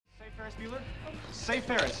Bueller? Say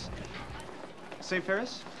Ferris. Say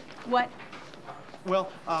Ferris? What?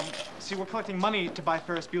 Well, see, we're collecting money to buy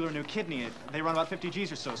Ferris Bueller a new kidney. They run about 50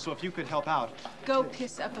 G's or so if you could help out. Go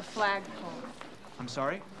piss up a flagpole. I'm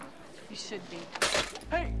sorry? You should be.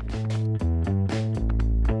 Hey!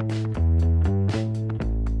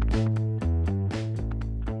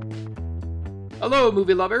 Hello,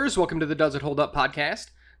 movie lovers. Welcome to the Does It Hold Up podcast,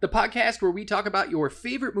 the podcast where we talk about your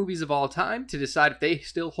favorite movies of all time to decide if they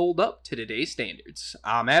still hold up to today's standards.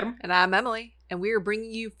 I'm Adam. And I'm Emily, and we are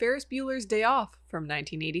bringing you Ferris Bueller's Day Off from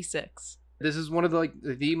 1986. This is one of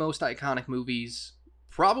the most iconic movies,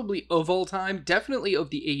 probably of all time, definitely of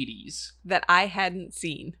the 80s. That I hadn't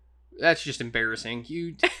seen. That's just embarrassing.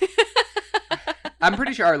 I'm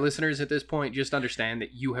pretty sure our listeners at this point just understand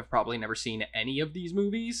that you have probably never seen any of these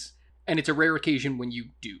movies, and it's a rare occasion when you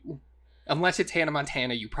do. Unless it's Hannah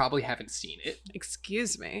Montana, you probably haven't seen it.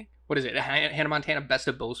 Excuse me. What is it? Hannah Montana Best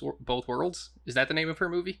of Both Worlds? Is that the name of her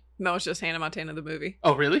movie? No, it's just Hannah Montana the movie.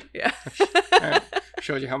 Oh, really? Yeah. All right.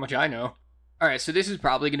 Shows you how much I know. All right, so this is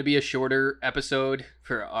probably going to be a shorter episode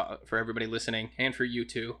for everybody listening and for you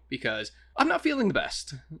too, because I'm not feeling the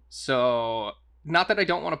best. So, not that I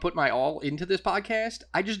don't want to put my all into this podcast,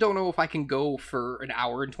 I just don't know if I can go for an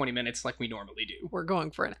hour and 20 minutes like we normally do. We're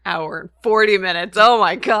going for an hour and 40 minutes. Oh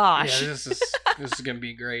my gosh. Yeah, this is going to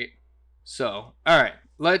be great. So, all right,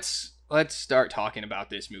 let's start talking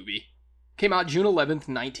about this movie. Came out June 11th,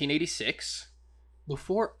 1986,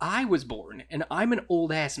 before I was born, and I'm an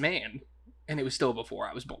old ass man. And it was still before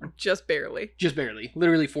I was born. Just barely. Just barely.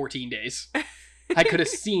 Literally 14 days. I could have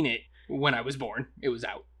seen it when I was born. It was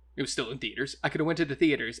out. It was still in theaters. I could have went to the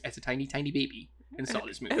theaters as a tiny, tiny baby and saw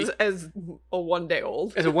this movie. As a 1 day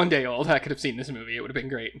old. As a 1 day old, I could have seen this movie. It would have been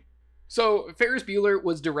great. So, Ferris Bueller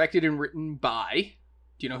was directed and written by...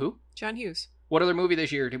 Do you know who? John Hughes. What other movie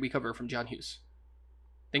this year did we cover from John Hughes?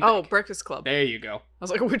 Think Oh, back. Breakfast Club. There you go. I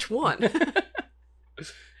was like, which one?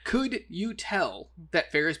 Could you tell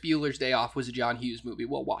that Ferris Bueller's Day Off was a John Hughes movie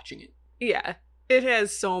while watching it? Yeah. It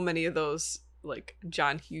has so many of those, like,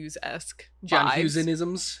 John Hughes-esque John vibes.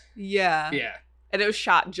 Hughesanisms? Yeah. Yeah. And it was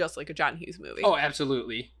shot just like a John Hughes movie. Oh,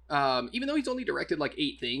 absolutely. Even though he's only directed like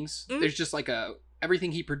 8 things, there's just like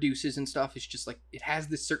everything he produces and stuff is just like, it has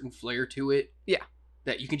this certain flair to it. Yeah.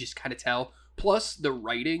 That you can just kind of tell. Plus the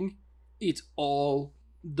writing, it's all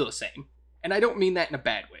the same. And I don't mean that in a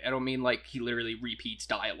bad way. I don't mean like he literally repeats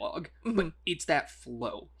dialogue, but it's that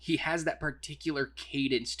flow. He has that particular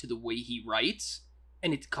cadence to the way he writes,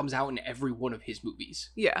 and it comes out in every one of his movies.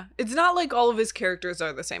 Yeah. It's not like all of his characters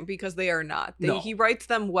are the same, because they are not. No. He writes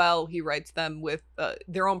them well. He writes them with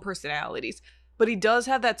their own personalities. But he does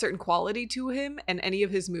have that certain quality to him and any of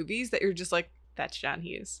his movies that you're just like, that's John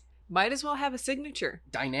Hughes. Might as well have a signature.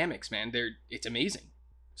 Dynamics, man. It's amazing.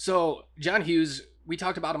 So, John Hughes, we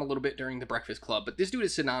talked about him a little bit during The Breakfast Club, but this dude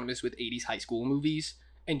is synonymous with 80s high school movies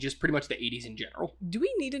and just pretty much the 80s in general. Do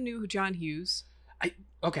we need a new John Hughes?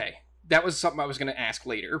 Okay. That was something I was going to ask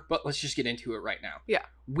later, but let's just get into it right now. Yeah.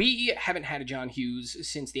 We haven't had a John Hughes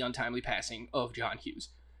since the untimely passing of John Hughes.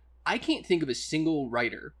 I can't think of a single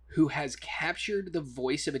writer who has captured the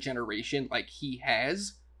voice of a generation like he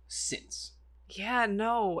has since. Yeah,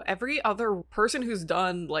 no. Every other person who's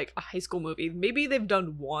done, like, a high school movie, maybe they've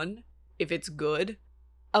done one, if it's good.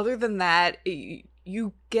 Other than that,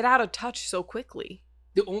 you get out of touch so quickly.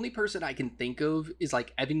 The only person I can think of is,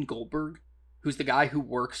 like, Evan Goldberg, who's the guy who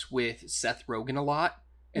works with Seth Rogen a lot,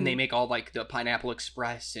 and they make all, like, the Pineapple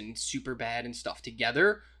Express and Superbad and stuff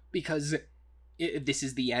together, because this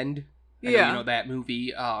is the end. I know you know that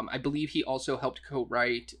movie. I believe he also helped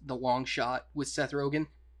co-write The Long Shot with Seth Rogen.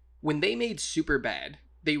 When they made Superbad,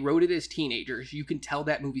 they wrote it as teenagers. You can tell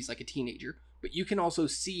that movie's like a teenager, but you can also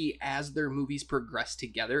see as their movies progress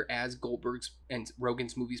together, as Goldberg's and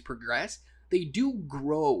Rogen's movies progress, they do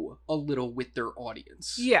grow a little with their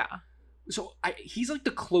audience. Yeah. So he's like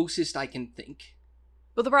the closest I can think.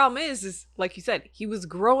 But the problem is like you said, he was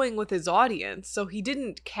growing with his audience, so he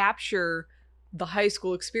didn't capture the high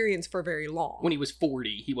school experience for very long. When he was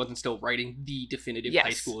 40, he wasn't still writing the definitive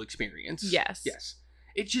high school experience. Yes.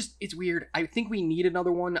 It's weird. I think we need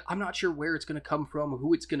another one. I'm not sure where it's going to come from,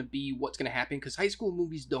 who it's going to be, what's going to happen, because high school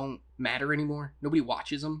movies don't matter anymore. Nobody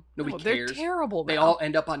watches them. Nobody cares. They're terrible now. They all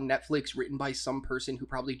end up on Netflix, written by some person who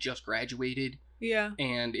probably just graduated. Yeah.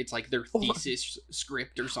 And it's like their thesis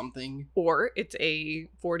script or something. Or it's a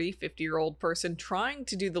 40, 50-year-old person trying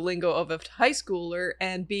to do the lingo of a high schooler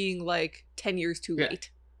and being like 10 years too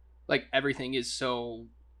late. Like everything is so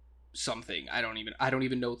something. I don't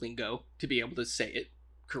even know lingo to be able to say it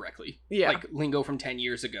correctly. Yeah. Like lingo from 10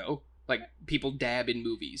 years ago. Like, people dab in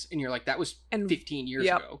movies, and you're like, that was And 15 years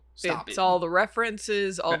yep, ago. Stop it's it. all the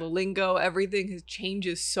references, all Yeah. the lingo, everything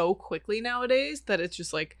changes so quickly nowadays that it's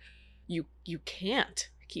just like you can't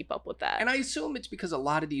keep up with that. And I assume it's because a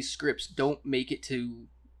lot of these scripts don't make it to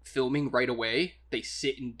filming right away. They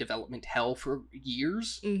sit in development hell for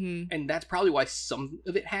years. Mm-hmm. And that's probably why some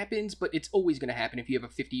of it happens, but it's always going to happen if you have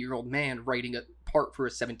a 50-year-old man writing a part for a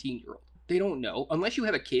 17-year-old. They don't know. Unless you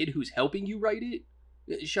have a kid who's helping you write it,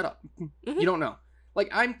 shut up. Mm-hmm. You don't know. Like,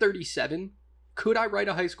 I'm 37. Could I write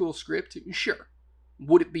a high school script? Sure.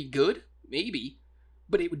 Would it be good? Maybe.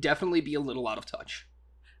 But it would definitely be a little out of touch.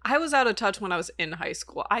 I was out of touch when I was in high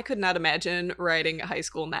school. I could not imagine writing a high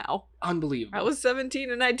school now. Unbelievable. I was 17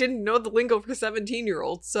 and I didn't know the lingo for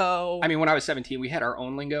 17-year-olds, so... I mean, when I was 17, we had our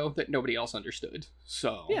own lingo that nobody else understood.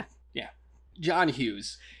 So, yeah. John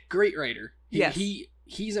Hughes, great writer. Yes.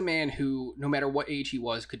 He's a man who, no matter what age he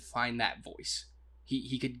was, could find that voice.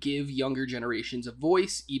 He could give younger generations a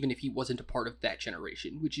voice, even if he wasn't a part of that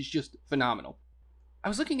generation, which is just phenomenal. I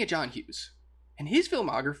was looking at John Hughes, and his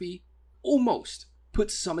filmography almost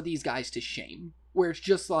puts some of these guys to shame, where it's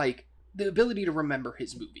just like the ability to remember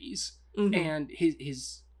his movies Mhm. and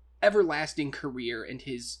his everlasting career and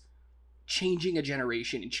his changing a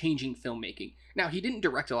generation and changing filmmaking. Now, he didn't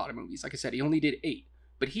direct a lot of movies. Like I said, he only did 8,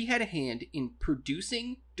 but he had a hand in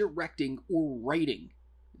producing, directing, or writing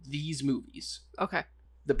these movies. Okay.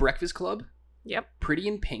 The Breakfast Club, Yep. Pretty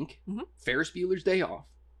in Pink, Mhm. Ferris Bueller's Day Off,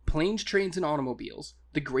 Planes, Trains, and Automobiles,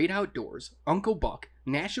 The Great Outdoors, Uncle Buck,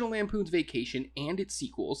 National Lampoon's Vacation and its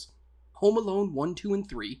sequels, Home Alone 1, 2, and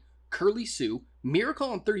 3, Curly Sue, Miracle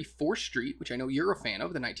on 34th Street, which I know you're a fan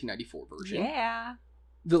of, the 1994 version, Yeah.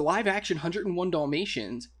 the live-action 101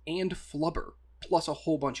 Dalmatians, and Flubber, plus a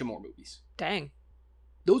whole bunch of more movies. Dang.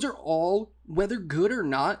 Those are all, whether good or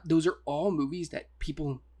not, those are all movies that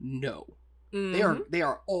people know. Mhm. They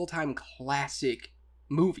are all-time classic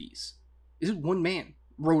movies. This is one man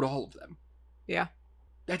wrote all of them. Yeah.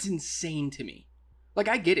 That's insane to me. Like,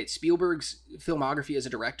 I get it. Spielberg's filmography as a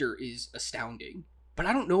director is astounding. But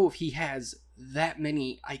I don't know if he has that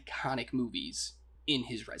many iconic movies in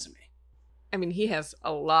his resume. I mean, he has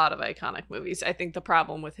a lot of iconic movies. I think the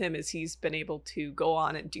problem with him is he's been able to go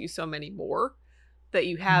on and do so many more that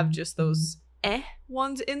you have just those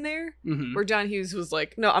ones in there. Mm-hmm. Where John Hughes was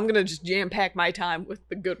like, no, I'm going to just jam pack my time with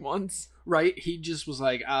the good ones. Right? He just was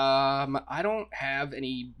like, I don't have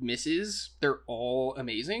any misses. They're all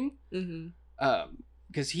amazing. Mm-hmm.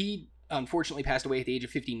 Because he unfortunately passed away at the age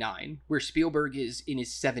of 59, where Spielberg is in his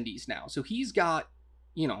 70s now. So he's got,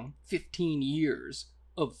 15 years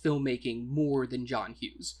of filmmaking more than John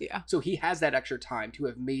Hughes. Yeah. So he has that extra time to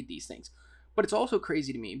have made these things. But it's also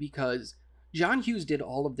crazy to me because John Hughes did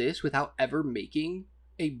all of this without ever making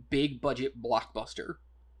a big budget blockbuster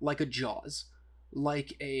like a Jaws,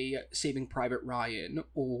 like a Saving Private Ryan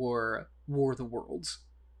or War of the Worlds.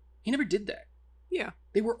 He never did that. Yeah.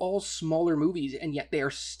 They were all smaller movies, and yet they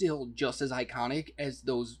are still just as iconic as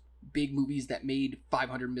those big movies that made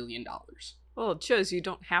 $500 million. Well, it shows you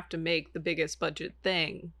don't have to make the biggest budget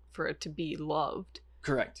thing for it to be loved.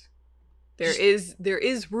 Correct. There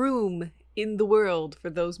is room in the world for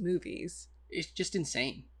those movies. It's just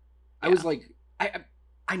insane. Yeah. I was like,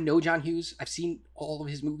 I know John Hughes. I've seen all of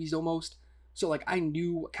his movies almost. So, like, I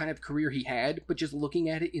knew what kind of career he had, but just looking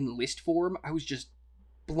at it in list form, I was just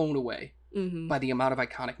blown away Mm-hmm. by the amount of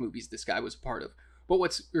iconic movies this guy was a part of. But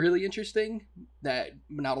what's really interesting that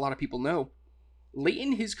not a lot of people know, late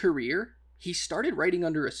in his career, he started writing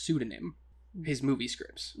under a pseudonym, his movie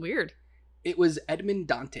scripts. Weird. It was Edmond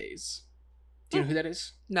Dantes. Do you know who that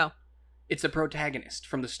is? No. It's the protagonist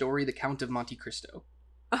from the story The Count of Monte Cristo.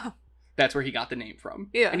 Oh. That's where he got the name from.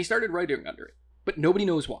 Yeah. And he started writing under it. But nobody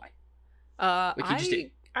knows why. He just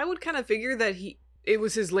did. I would kind of figure that it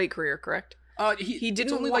was his late career, correct? He didn't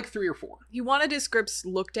it's only wa- like 3 or 4. He wanted his scripts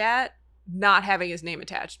looked at not having his name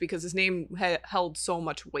attached because his name held so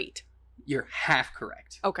much weight. You're half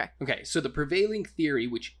correct. Okay. Okay, so the prevailing theory,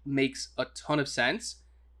 which makes a ton of sense,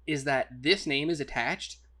 is that this name is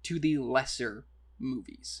attached to the lesser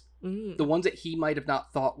movies. Mm. The ones that he might have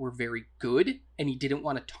not thought were very good, and he didn't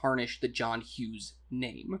want to tarnish the John Hughes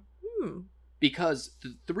name. Because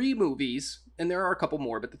the 3 movies, and there are a couple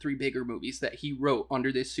more, but the 3 bigger movies that he wrote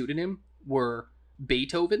under this pseudonym were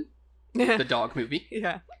Beethoven, the dog movie,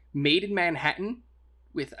 Yeah. Made in Manhattan,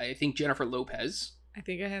 with, I think, Jennifer Lopez, I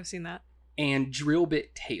think I have seen that. and Drill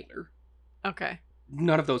Bit Taylor. Okay.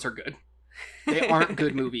 None of those are good. They aren't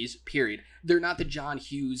good movies, period. They're not the John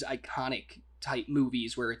Hughes iconic type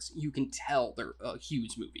movies where you can tell they're a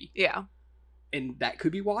Hughes movie. Yeah. And that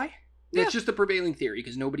could be why. Yeah. That's just the prevailing theory,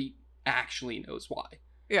 because nobody actually knows why.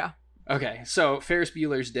 Yeah. Okay, so Ferris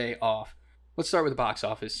Bueller's Day Off. Let's start with the box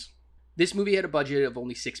office. This movie had a budget of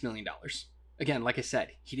only $6 million. Again, like I said,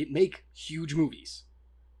 he didn't make huge movies.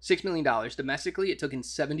 $6 million. Domestically, it took in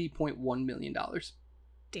 $70.1 million.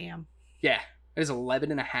 Damn. Yeah, that is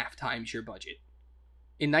 11 and a half times your budget.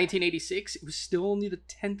 In 1986, it was still only the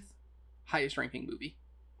 10th highest ranking movie.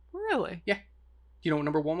 Really? Yeah. You know what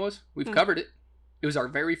number 1 was? We've covered it. It was our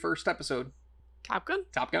very first episode. Top Gun?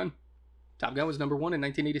 Top Gun. Top Gun was number 1 in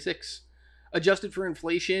 1986. Adjusted for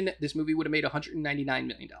inflation, this movie would have made $199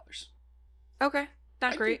 million. Okay.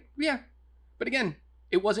 Not great. Yeah. But again,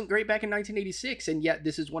 it wasn't great back in 1986, and yet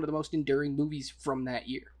this is one of the most enduring movies from that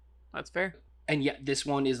year. That's fair. And yet this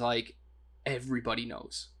one is like, everybody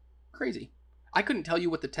knows. Crazy. I couldn't tell you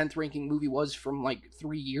what the 10th ranking movie was from like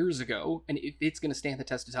 3 years ago, and if it's going to stand the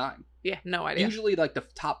test of time. Yeah, no idea. Usually like the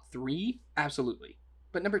top 3, absolutely.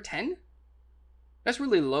 But number 10? That's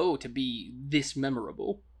really low to be this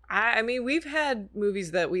memorable. I mean, we've had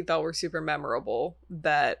movies that we thought were super memorable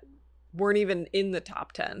that weren't even in the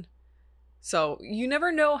top 10. So you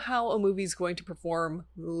never know how a movie's going to perform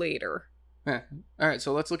later. All right,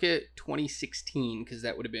 so let's look at 2016, because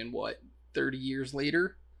that would have been, what, 30 years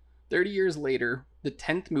later? 30 years later, the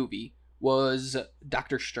 10th movie was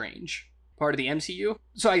Doctor Strange, part of the MCU.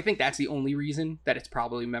 So I think that's the only reason that it's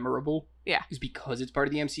probably memorable. Yeah. Is because it's part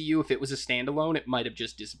of the MCU. If it was a standalone, it might have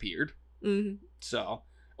just disappeared. Mm-hmm. So,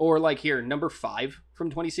 or like here, number 5 from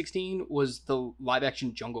 2016 was the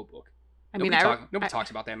live-action Jungle Book. Nobody talks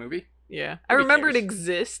about that movie. Yeah. Nobody I remember cares. it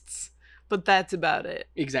exists, but that's about it.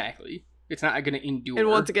 Exactly. It's not going to endure. And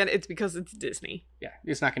once again, it's because it's Disney. Yeah,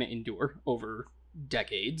 it's not going to endure over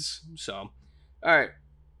decades. So, all right.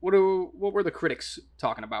 What were the critics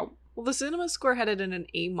talking about? Well, the cinema score had it in an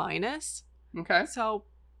A-. Okay. So,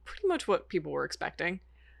 pretty much what people were expecting.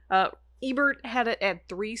 Ebert had it at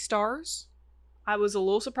 3 stars. I was a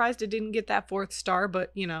little surprised it didn't get that 4th star,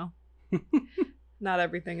 but, you know, not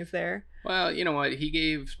everything is there. Well, you know what? He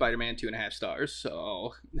gave Spider-Man 2.5 stars,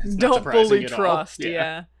 so that's not Don't surprising fully at all. trust,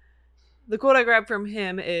 yeah. The quote I grabbed from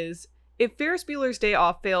him is, "If Ferris Bueller's Day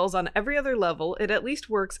Off fails on every other level, it at least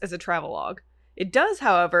works as a travelogue. It does,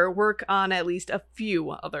 however, work on at least a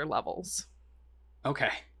few other levels."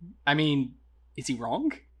 Okay. I mean, is he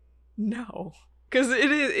wrong? No. Because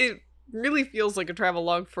it really feels like a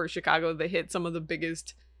travelogue for Chicago. They hit some of the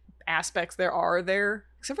biggest aspects there are there.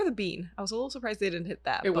 Except for the bean. I was a little surprised they didn't hit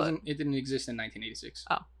that. It didn't exist in 1986.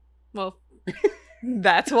 Oh. Well,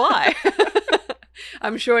 that's why.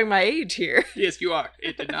 I'm showing my age here. Yes, you are.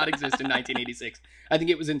 It did not exist in 1986. I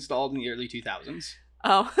think it was installed in the early 2000s.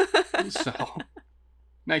 Oh. So,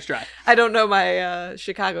 nice try. I don't know my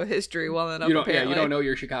Chicago history well enough, apparently. You don't know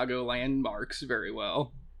your Chicago landmarks very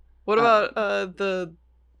well. What about the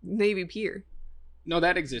Navy Pier? No,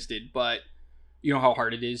 that existed, but you know how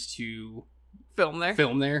hard it is to Film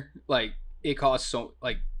there? Like, it costs so,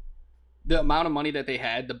 like, the amount of money that they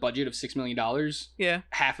had, the budget of $6 million, Yeah.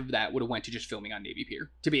 half of that would have went to just filming on Navy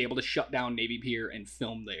Pier. To be able to shut down Navy Pier and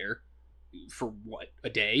film there for, what, a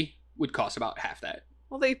day would cost about half that.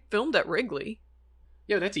 Well, they filmed at Wrigley.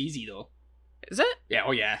 Yeah, that's easy, though. Is it? Yeah,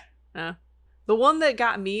 oh yeah. The one that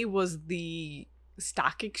got me was the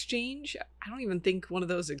stock exchange. I don't even think one of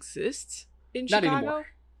those exists in Not Chicago. anymore.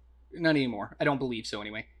 Not anymore. I don't believe so,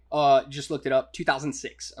 anyway. Just looked it up.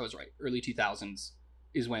 2006. I was right. Early 2000s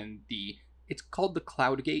is when it's called the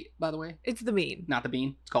Cloud Gate, by the way. It's the bean. Not the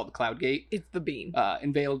bean. It's called the Cloud Gate. It's the bean.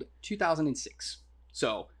 Unveiled 2006.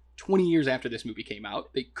 So 20 years after this movie came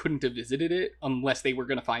out, they couldn't have visited it unless they were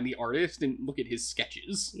going to find the artist and look at his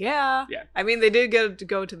sketches. Yeah. Yeah. I mean, they did get to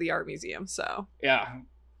go to the art museum, so. Yeah.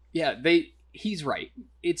 Yeah, he's right.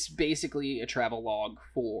 It's basically a travel log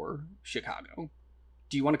for Chicago.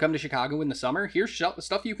 Do you want to come to Chicago in the summer? Here's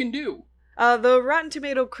stuff you can do. The Rotten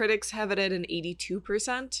Tomato critics have it at an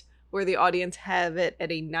 82%, where the audience have it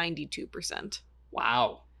at a 92%.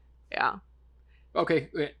 Wow. Yeah. Okay,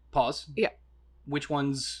 wait, pause. Yeah. Which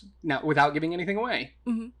one's, now without giving anything away,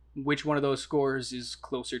 Mm-hmm. which one of those scores is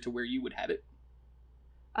closer to where you would have it?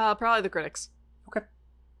 Probably the critics.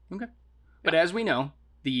 Okay. But as we know,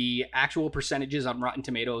 the actual percentages on Rotten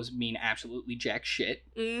Tomatoes mean absolutely jack shit.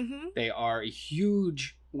 Mm-hmm. They are a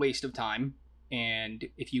huge waste of time. And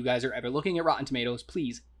if you guys are ever looking at Rotten Tomatoes,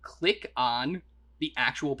 please click on the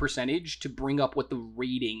actual percentage to bring up what the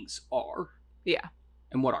ratings are. Yeah.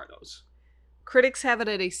 And what are those? Critics have it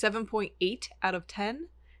at a 7.8 out of 10,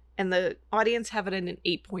 and the audience have it at an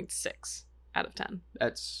 8.6 out of 10.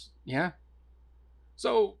 That's, yeah.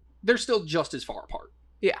 So they're still just as far apart.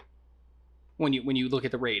 Yeah. When you look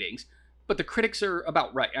at the ratings. But the critics are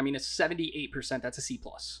about right. I mean, a 78%, that's a C+.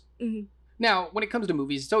 Mm-hmm. Now, when it comes to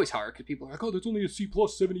movies, it's always hard because people are like, oh, that's only a C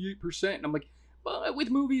plus 78%. And I'm like, well, with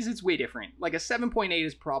movies, it's way different. Like a 7.8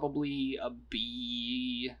 is probably a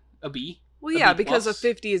B. Well, yeah, B+. because a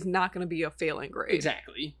 50 is not going to be a failing grade.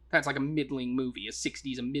 Exactly. That's like a middling movie. A 60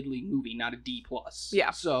 is a middling movie, not a D plus. Yeah.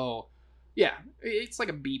 So, yeah, it's like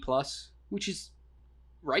a B plus, which is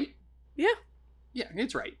right. Yeah. Yeah,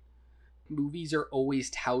 it's right. Movies are always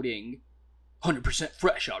touting 100%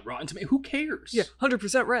 fresh on Rotten Tomatoes. Who cares? Yeah,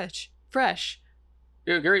 100% fresh.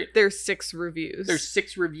 Yeah, great. There's 6 reviews. There's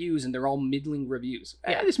 6 reviews, and they're all middling reviews.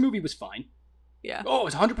 Yeah. This movie was fine. Yeah. Oh,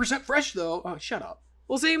 it's 100% fresh, though. Oh, shut up.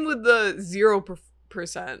 Well, same with the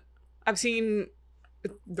 0%. I've seen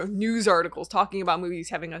the news articles talking about movies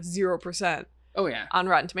having a 0% Oh, yeah. on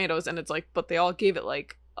Rotten Tomatoes, and it's like, but they all gave it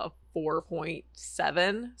like a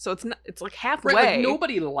 4.7, so it's not, it's like halfway. Right, like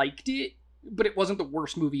nobody liked it, but it wasn't the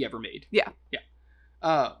worst movie ever made. Yeah.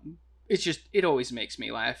 It's just, it always makes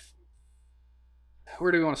me laugh.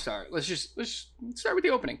 Where do we want to start? Let's start with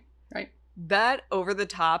the opening, right? That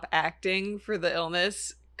over-the-top acting for the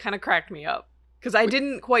illness kind of cracked me up. Because I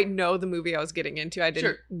didn't quite know the movie I was getting into. I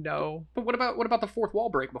didn't know. But what about the fourth wall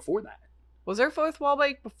break before that? Was there a fourth wall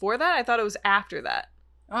break before that? I thought it was after that.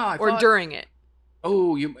 Or during it.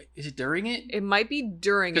 Oh, is it during it? It might be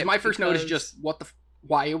during it. Because my first note is just,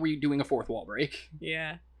 why are we doing a fourth wall break?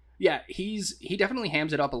 Yeah. Yeah, he definitely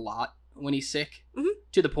hams it up a lot when he's sick. Mm-hmm.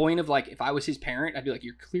 To the point of, like, if I was his parent, I'd be like,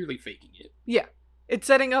 you're clearly faking it. Yeah. It's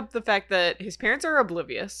setting up the fact that his parents are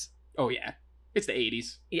oblivious. Oh, yeah. It's the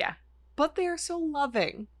 80s. Yeah. But they are so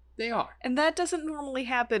loving. They are. And that doesn't normally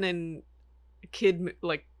happen in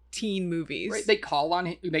teen movies. Right? They call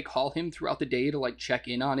him throughout the day to, like, check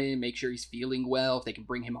in on him, make sure he's feeling well, if they can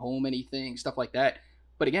bring him home anything, stuff like that.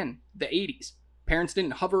 But again, the 80s. Parents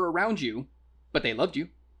didn't hover around you, but they loved you.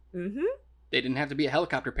 Mm-hmm. They didn't have to be a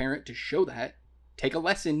helicopter parent to show that. Take a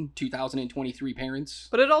lesson, 2023 parents.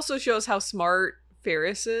 But it also shows how smart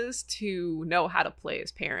Ferris is to know how to play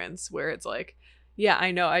his parents, where it's like, yeah,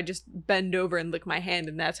 I know, I just bend over and lick my hand,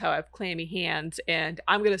 and that's how I have clammy hands, and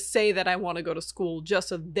I'm going to say that I want to go to school just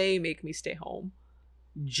so they make me stay home.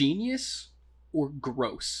 Genius or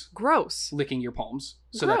gross? Gross. Licking your palms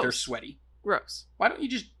so that they're Gross. sweaty. Gross. Why don't you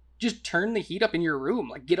just turn the heat up in your room?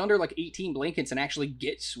 Like, get under, like, 18 blankets and actually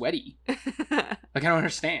get sweaty. Like, I don't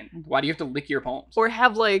understand. Why do you have to lick your palms? Or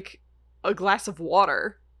have, like, a glass of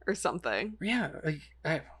water or something. Yeah,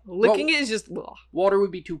 like... Licking it is just... Ugh. Water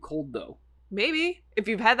would be too cold, though. Maybe. If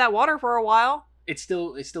you've had that water for a while. It's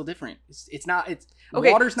still different. It's not...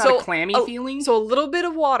 Okay, water's not a clammy feeling. So a little bit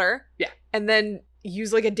of water. Yeah. And then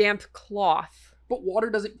use, like, a damp cloth. But water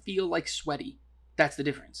doesn't feel, like, sweaty. That's the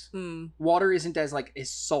difference. Mm. Water isn't as, like,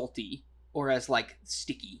 as salty or as, like,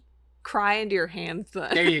 sticky. Cry into your hands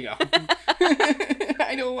then. There you go.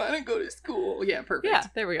 I don't want to go to school. Yeah, perfect. Yeah,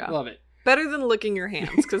 there we go. Love it. Better than licking your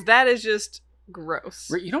hands, because that is just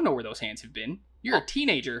gross. You don't know where those hands have been. You're a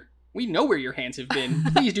teenager. We know where your hands have been.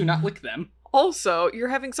 Please do not lick them. Also, you're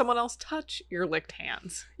having someone else touch your licked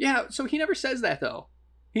hands. Yeah, so he never says that, though.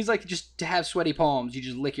 He's like, just to have sweaty palms, you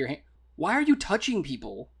just lick your hand. Why are you touching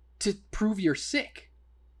people to prove you're sick?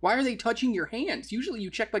 Why are they touching your hands? Usually you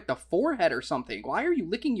check, like, the forehead or something. Why are you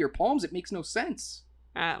licking your palms? It makes no sense.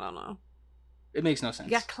 I don't know. It makes no sense.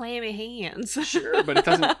 You got clammy hands. Sure, but it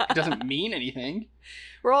doesn't mean anything.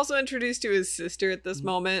 We're also introduced to his sister at this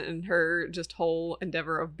moment, and her just whole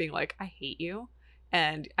endeavor of being like, I hate you,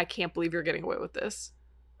 and I can't believe you're getting away with this.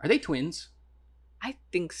 Are they twins? I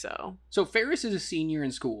think so. So Ferris is a senior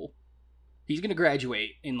in school. He's going to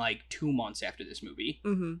graduate in, like, 2 months after this movie.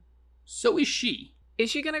 Mm-hmm. So is she. Is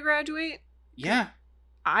she going to graduate? Yeah.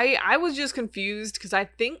 I was just confused, because I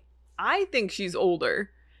think she's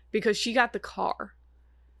older. Because she got the car.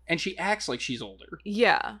 And she acts like she's older.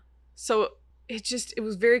 Yeah. So it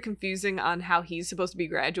was very confusing on how he's supposed to be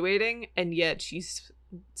graduating, and yet she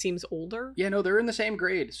seems older. Yeah, no, they're in the same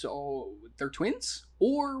grade. So they're twins?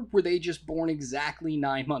 Or were they just born exactly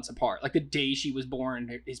 9 months apart? Like the day she was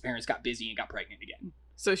born, his parents got busy and got pregnant again.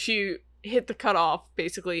 So she hit the cutoff,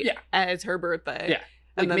 basically, as her birthday. Yeah.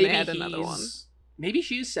 And like then they had another one. Maybe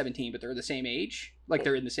she is 17, but they're the same age. Like,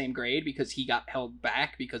 they're in the same grade because he got held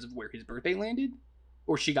back because of where his birthday landed.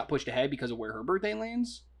 Or she got pushed ahead because of where her birthday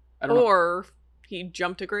lands. I don't know. Or he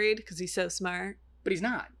jumped a grade because he's so smart. But he's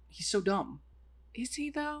not. He's so dumb. Is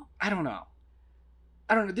he, though? I don't know.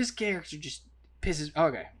 This character just pisses...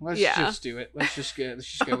 Okay, let's just do it. Let's just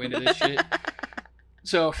go into this shit.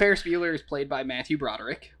 So, Ferris Bueller is played by Matthew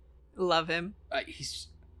Broderick. Love him. He's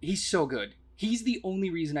so good. He's the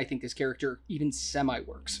only reason I think this character even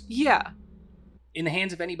semi-works. Yeah. In the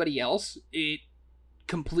hands of anybody else, it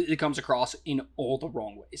completely comes across in all the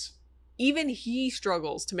wrong ways. even he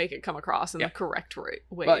struggles to make it come across in Yeah. the correct ways.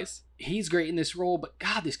 But he's great in this role, but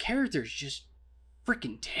God, this character is just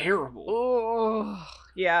freaking terrible. Oh,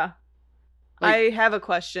 yeah. Like- I have a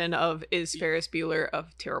question of, is Ferris Bueller a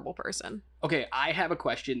terrible person? Okay, I have a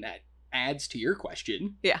question that adds to your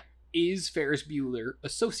question. Yeah. Is Ferris Bueller a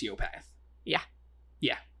sociopath?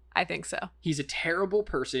 I think so. He's a terrible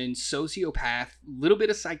person, sociopath, little bit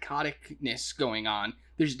of psychoticness going on.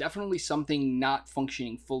 There's definitely something not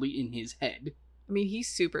functioning fully in his head. I mean, he's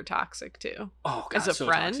super toxic too. Oh, God, As a so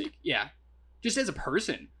friend? toxic. Yeah. Just as a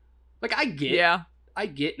person. Like, I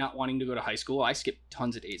get not wanting to go to high school. I skipped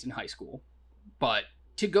tons of days in high school. But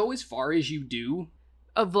to go as far as you do,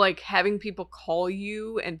 Of like having people call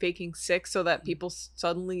you and faking sick so that people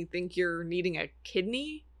suddenly think you're needing a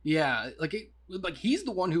kidney. yeah, like he's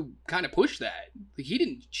the one who kind of pushed that. Like, he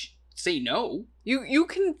didn't say no. You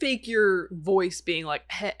can fake your voice being like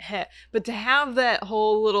heh heh, but to have that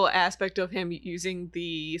whole little aspect of him using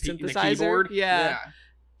the synthesizer, The keyboard. yeah,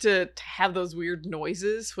 to have those weird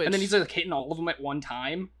noises, which, And then he's like hitting all of them at one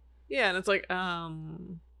time. yeah, and it's like, are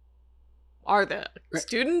the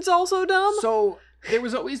students also dumb? So there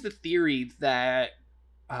was always the theory that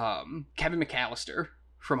Kevin McAllister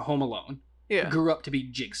from Home Alone yeah, grew up to be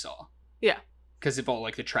Jigsaw. Yeah. Because of all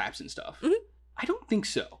like the traps and stuff. Mhm. I don't think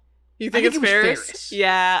so. you I think think it's it was Ferris? Ferris.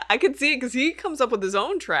 Yeah, I could see it because he comes up with his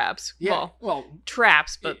own traps. Yeah. Well,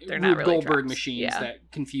 traps, but they're not Rube really Goldberg traps. machines Yeah.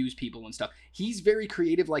 that confuse people and stuff. He's very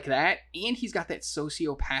creative like that, and he's got that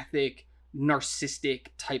sociopathic, narcissistic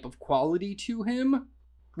type of quality to him,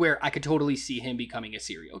 where I could totally see him becoming a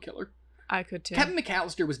serial killer. I could too. Kevin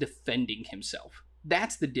McAllister was defending himself.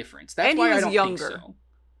 That's the difference. That's And he why I was don't younger. think so.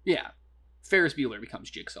 Yeah. Ferris Bueller becomes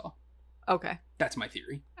Jigsaw. Okay, That's my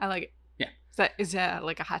theory. I like it. Yeah. Is that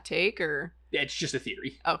like a hot take or Yeah, it's just a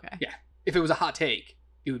theory. okay? Yeah. If it was a hot take,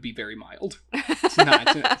 it would be very mild. It's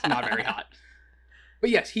not very hot.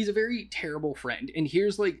 But yes, he's a very terrible friend. And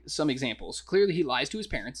here's like some examples. Clearly he lies to his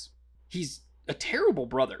parents. He's a terrible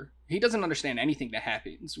brother. He doesn't understand anything that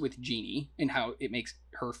happens with Jeannie and how it makes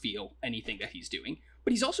her feel anything that he's doing.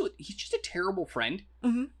 But he's just a terrible friend.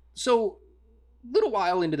 Mhm. So, little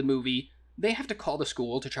while into the movie, they have to call the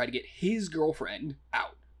school to try to get his girlfriend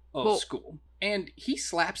out of school. And he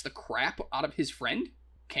slaps the crap out of his friend,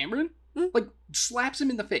 Cameron. Like, slaps him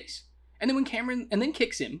in the face. And then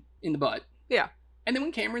kicks him in the butt. Yeah. And then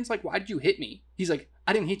when Cameron's like, why did you hit me? He's like,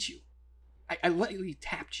 I didn't hit you. I lightly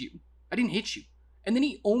tapped you. I didn't hit you. And then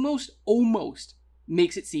he almost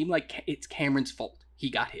makes it seem like it's Cameron's fault he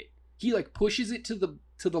got hit. He like pushes it to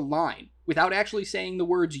the line without actually saying the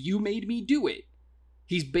words, you made me do it.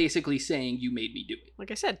 He's basically saying, you made me do it.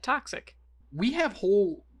 Like I said, toxic. We have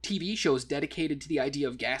whole TV shows dedicated to the idea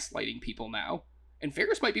of gaslighting people now. And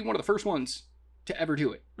Ferris might be one of the first ones to ever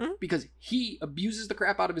do it. Mhm. Because he abuses the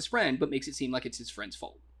crap out of his friend, but makes it seem like it's his friend's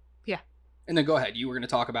fault. Yeah. And then go ahead. You were going to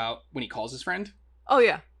talk about when he calls his friend? Oh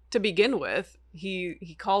yeah. To begin with,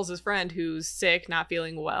 he calls his friend who's sick, not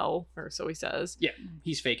feeling well, or so he says. Yeah.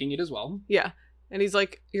 He's faking it as well. Yeah. And he's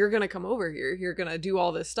like, you're going to come over here. You're going to do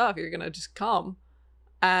all this stuff. You're going to just come.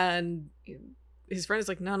 And his friend is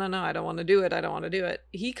like, no, I don't want to do it. I don't want to do it.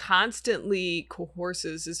 He constantly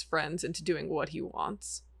coerces his friends into doing what he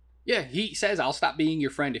wants. Yeah, he says, I'll stop being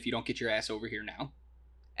your friend if you don't get your ass over here now.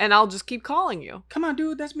 And I'll just keep calling you. Come on,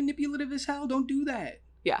 dude, that's manipulative as hell. Don't do that.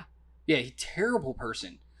 Yeah. Yeah, he's a terrible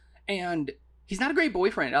person. And he's not a great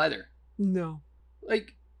boyfriend either. No.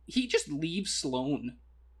 Like, he just leaves Sloane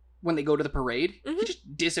when they go to the parade. He Mhm.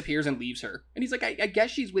 just disappears and leaves her. And he's like, I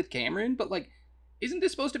guess she's with Cameron, but like, isn't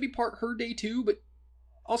this supposed to be part her day too? But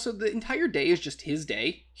also, the entire day is just his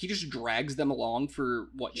day. He just drags them along for,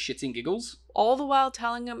 what, shits and giggles? All the while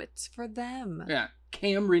telling them it's for them. Yeah,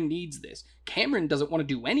 Cameron needs this. Cameron doesn't want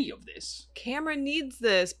to do any of this. Cameron needs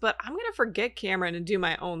this, but I'm going to forget Cameron and do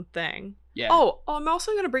my own thing. Yeah. Oh, I'm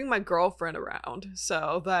also going to bring my girlfriend around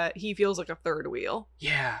so that he feels like a third wheel.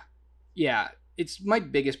 Yeah. Yeah. It's my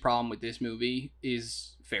biggest problem with this movie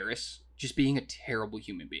is Ferris just being a terrible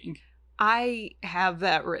human being. I have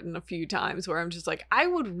that written a few times where I'm just like, I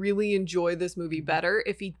would really enjoy this movie better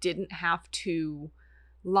if he didn't have to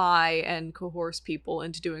lie and coerce people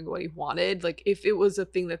into doing what he wanted. Like, if it was a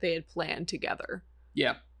thing that they had planned together.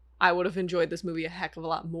 Yeah. I would have enjoyed this movie a heck of a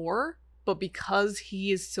lot more. But because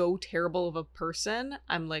he is so terrible of a person,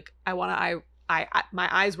 I'm like, my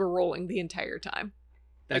eyes were rolling the entire time.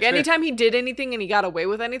 That's like, fair. anytime he did anything and he got away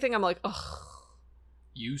with anything, I'm like, ugh.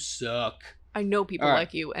 You suck. I know people All right.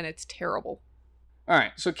 like you, and it's terrible. All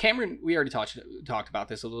right, so Cameron, we already talked about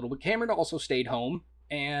this a little, but Cameron also stayed home,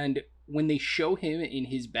 and when they show him in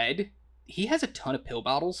his bed, he has a ton of pill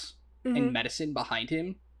bottles Mhm. and medicine behind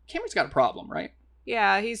him. Cameron's got a problem, right?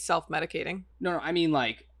 Yeah, he's self-medicating. No, I mean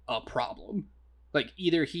like a problem. Like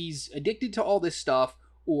either he's addicted to all this stuff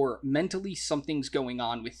or mentally something's going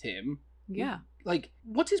on with him. Yeah. Like,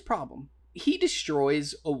 what's his problem? He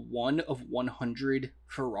destroys a 1 of 100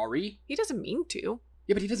 Ferrari. He doesn't mean to.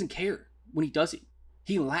 Yeah, but he doesn't care when he does it.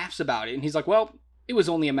 He laughs about it and he's like, well, it was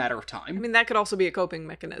only a matter of time. I mean, that could also be a coping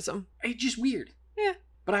mechanism. It's just weird. Yeah.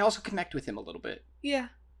 But I also connect with him a little bit. Yeah.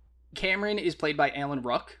 Cameron is played by Alan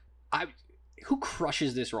Ruck. Who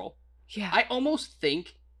crushes this role? Yeah. I almost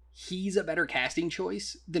think he's a better casting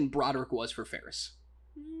choice than Broderick was for Ferris.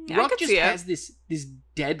 I Ruck could just see it. has this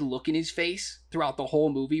dead look in his face throughout the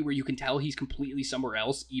whole movie where you can tell he's completely somewhere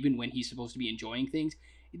else, even when he's supposed to be enjoying things.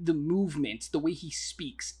 The movements, the way he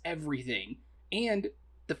speaks, everything. And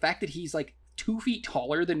the fact that he's like 2 feet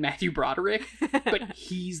taller than Matthew Broderick, but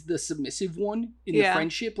he's the submissive one in the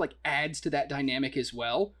friendship, like adds to that dynamic as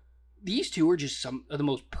well. These two are just some of the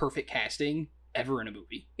most perfect casting ever in a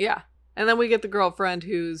movie. Yeah. And then we get the girlfriend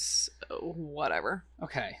who's whatever.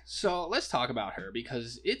 Okay, so let's talk about her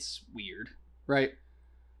because it's weird, right?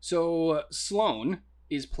 So Sloane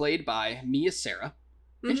is played by Mia Sara,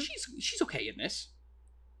 and she's okay in this.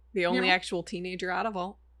 The only actual teenager out of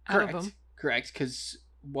them. Correct, because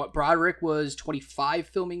Broderick was 25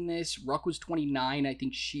 filming this, Ruck was 29, I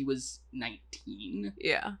think she was 19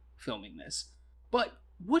 filming this. But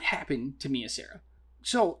what happened to Mia Sara?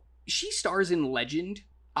 So she stars in Legend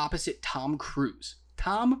opposite Tom Cruise.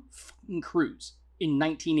 Tom fucking Cruise in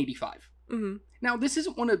 1985. Mm-hmm. Now, this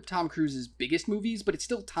isn't one of Tom Cruise's biggest movies, but it's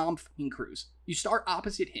still Tom fucking Cruise. You star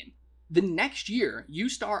opposite him. The next year, you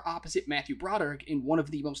star opposite Matthew Broderick in one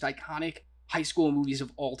of the most iconic high school movies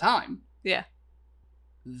of all time. Yeah.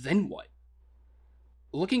 Then what?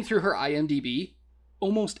 Looking through her IMDb,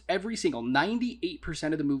 almost every single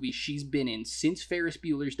 98% of the movies she's been in since Ferris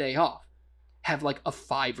Bueller's Day Off have like a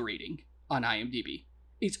 5 rating on IMDb.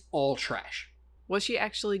 It's all trash. Was she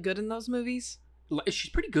actually good in those movies?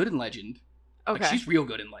 She's pretty good in Legend. Okay. Like, she's real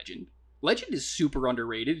good in Legend. Legend is super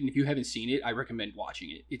underrated, and if you haven't seen it, I recommend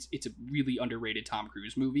watching it. It's a really underrated Tom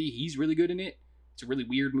Cruise movie. He's really good in it. It's a really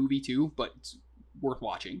weird movie too, but it's worth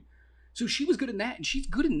watching. So she was good in that, and she's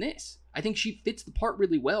good in this. I think she fits the part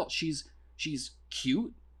really well. She's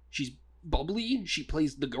cute. She's bubbly. She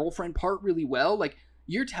plays the girlfriend part really well. Like,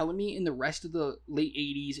 you're telling me in the rest of the late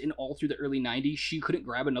 80s and all through the early 90s, she couldn't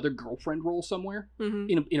grab another girlfriend role somewhere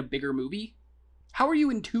in a bigger movie? How are you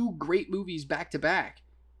in 2 great movies back to back,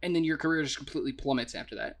 and then your career just completely plummets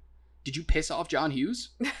after that? Did you piss off John Hughes?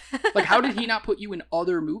 Like, how did he not put you in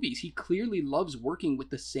other movies? He clearly loves working with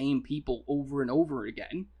the same people over and over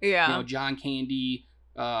again. Yeah. You know, John Candy,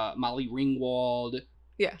 Molly Ringwald.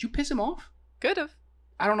 Yeah. Did you piss him off? Could have.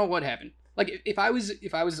 I don't know what happened. Like, if I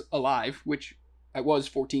was alive, which I was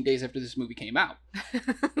 14 days after this movie came out,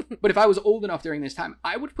 but if I was old enough during this time,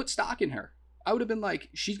 I would put stock in her. I would have been like,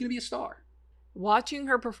 she's going to be a star. Watching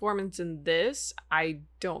her performance in this, I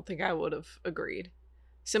don't think I would have agreed.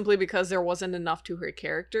 Simply because there wasn't enough to her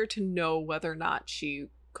character to know whether or not she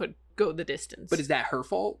could go the distance. But is that her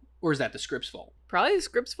fault, or is that the script's fault? Probably the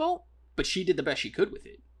script's fault. But she did the best she could with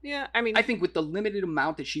it. Yeah, I mean, I think with the limited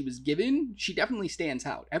amount that she was given, she definitely stands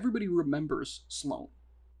out. Everybody remembers Sloane.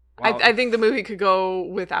 Wow. I think the movie could go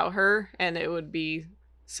without her, and it would be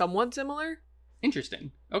somewhat similar.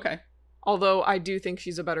 Interesting. Okay. Although I do think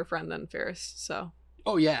she's a better friend than Ferris, so.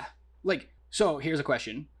 Oh, yeah. Like, so here's a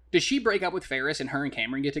question. Does she break up with Ferris and her and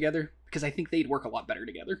Cameron get together? Because I think they'd work a lot better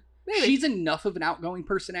together. Maybe. She's enough of an outgoing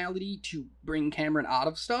personality to bring Cameron out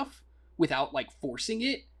of stuff without, like, forcing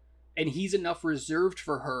it. And he's enough reserved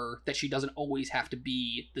for her that she doesn't always have to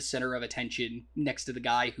be the center of attention next to the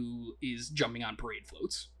guy who is jumping on parade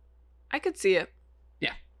floats. I could see it.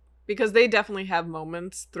 Yeah. Because they definitely have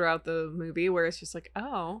moments throughout the movie where it's just like,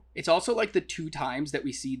 oh. It's also like the 2 times that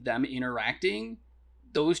we see them interacting.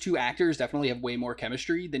 Those 2 actors definitely have way more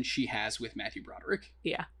chemistry than she has with Matthew Broderick.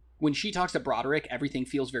 Yeah. When she talks to Broderick, everything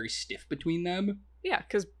feels very stiff between them. Yeah,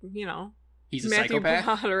 because, you know. He's a Matthew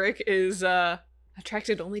psychopath. Broderick is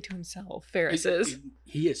attracted only to himself. Ferris is.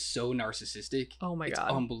 He is so narcissistic. Oh my God. God.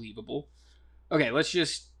 It's unbelievable. Okay, let's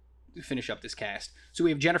just finish up this cast. So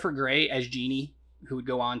we have Jennifer Grey as Jeannie, who would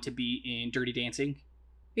go on to be in Dirty Dancing.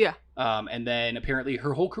 Yeah. And then apparently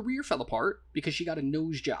her whole career fell apart because she got a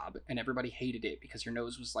nose job and everybody hated it because her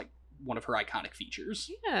nose was like one of her iconic features.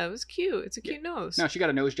 Yeah, it was cute. It's a cute nose. No, she got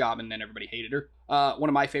a nose job and then everybody hated her. One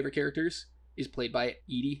of my favorite characters is played by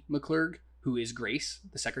Edie McClurg, who is Grace,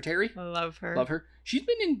 the secretary. I love her. Love her. She's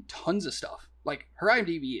been in tons of stuff. Like, her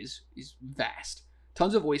IMDb is vast.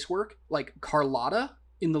 Tons of voice work, like Carlotta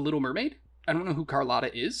in The Little Mermaid. I don't know who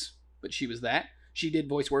Carlotta is, but she was that. She did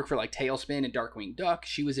voice work for like Tailspin and Darkwing Duck.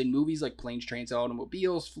 She was in movies like Planes, Trains, and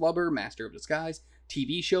Automobiles, Flubber, Master of Disguise,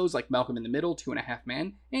 TV shows like Malcolm in the Middle, 2.5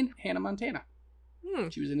 Men, and Hannah Montana.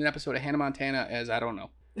 She was in an episode of Hannah Montana as I don't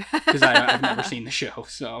know. Because I've never seen the show,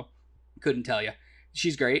 so couldn't tell you.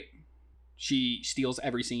 She's great. She steals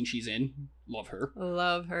every scene she's in. Love her.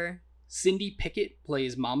 Love her. Cindy Pickett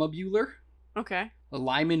plays Mama Bueller. Okay.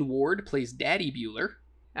 Lyman Ward plays Daddy Bueller.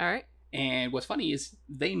 All right. And what's funny is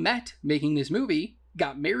they met making this movie,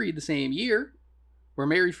 got married the same year, were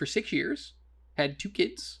married for 6 years, had 2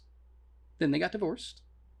 kids, then they got divorced.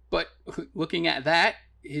 But looking at that,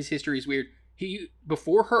 his history is weird.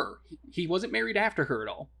 Before her, he wasn't married after her at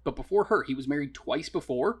all, but before her, he was married twice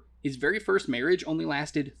before. His very first marriage only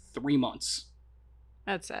lasted 3 months.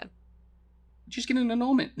 That's sad. Just get an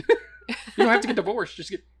annulment. You don't have to get divorced.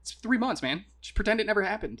 It's 3 months, man. Just pretend it never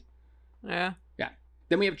happened. Yeah. Yeah.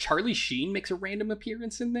 Then we have Charlie Sheen makes a random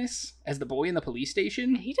appearance in this as the boy in the police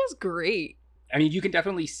station. He does great. I mean, you can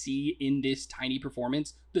definitely see in this tiny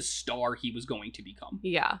performance the star he was going to become.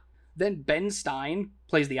 Yeah. Then Ben Stein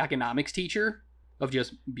plays the economics teacher of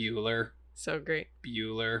just Bueller. So great.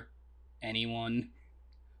 Bueller. Anyone.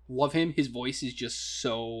 Love him. His voice is just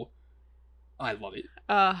so... I love it.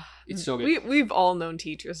 It's so good. We've all known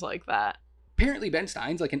teachers like that. Apparently Ben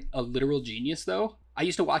Stein's like a literal genius, though. I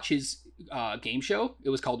used to watch his game show.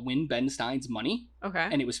 It was called Win Ben Stein's Money. Okay.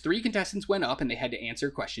 And it was 3 contestants went up and they had to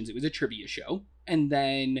answer questions. It was a trivia show. And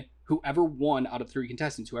then whoever won out of 3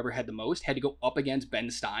 contestants, whoever had the most, had to go up against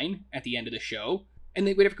Ben Stein at the end of the show. And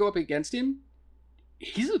they would have to go up against him.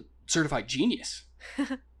 He's a certified genius.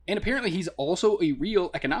 And apparently he's also a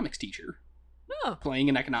real economics teacher. Oh. Playing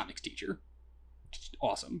an economics teacher. Just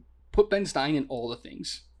awesome. Put Ben Stein in all the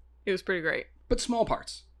things. It was pretty great. But small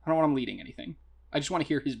parts. I don't want him leading anything. I just want to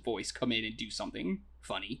hear his voice come in and do something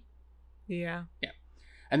funny. Yeah. Yeah.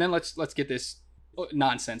 And then let's get this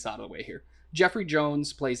nonsense out of the way here. Jeffrey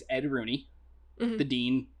Jones plays Ed Rooney, the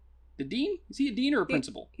dean. The dean? Is he a dean or a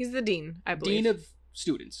principal? He's the dean, I believe. Dean of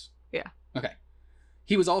students. Yeah. Okay.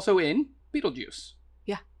 He was also in Beetlejuice.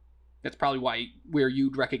 Yeah. That's probably where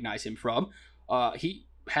you'd recognize him from. He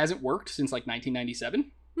hasn't worked since like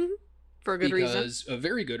 1997. For a good reason. Because a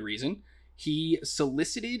very good reason. He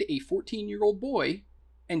solicited a 14-year-old boy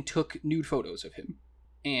and took nude photos of him.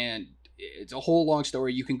 And it's a whole long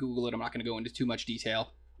story. You can Google it. I'm not going to go into too much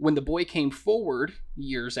detail. When the boy came forward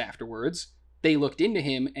years afterwards, they looked into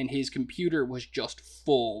him and his computer was just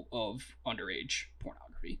full of underage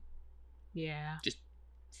pornography. Yeah. Just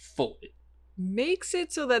full of it. Makes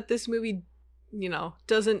it so that this movie,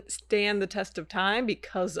 doesn't stand the test of time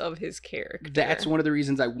because of his character. That's one of the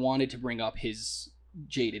reasons I wanted to bring up his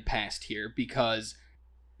jaded past here, because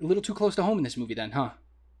a little too close to home in this movie then, huh?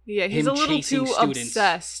 Yeah, he's Him a little chasing too students.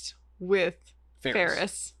 obsessed with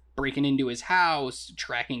Ferris. Breaking into his house,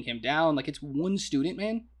 tracking him down. Like, it's one student,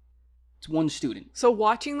 man. It's one student. So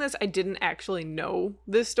watching this, I didn't actually know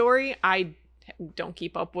this story. I don't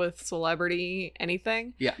keep up with celebrity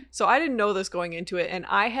anything. Yeah. So I didn't know this going into it, and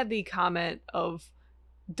I had the comment of,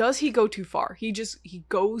 does he go too far? He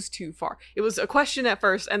goes too far. It was a question at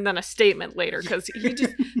first and then a statement later, because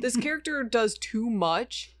this character does too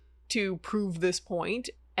much to prove this point,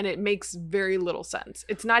 and it makes very little sense.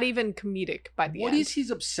 It's not even comedic by the end. What is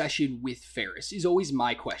his obsession with Ferris is always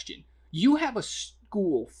my question. You have a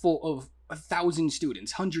school full of 1,000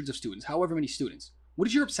 students, hundreds of students, however many students. What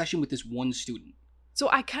is your obsession with this one student? So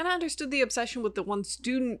I kind of understood the obsession with the one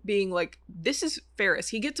student being like, this is Ferris.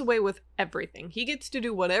 He gets away with everything. He gets to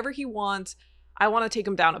do whatever he wants. I want to take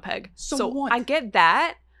him down a peg. So what? I get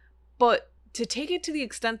that, but to take it to the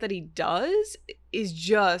extent that he does is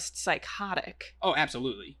just psychotic. Oh,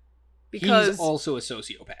 absolutely. Because he's also a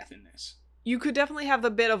sociopath in this. You could definitely have the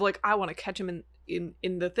bit of like, I want to catch him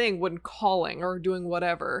in the thing when calling or doing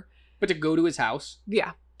whatever. But to go to his house?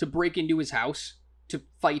 Yeah. To break into his house? To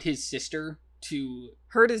fight his sister? To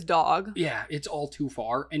hurt his dog? Yeah, it's all too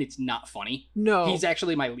far, and it's not funny. No. He's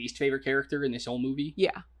actually my least favorite character in this whole movie.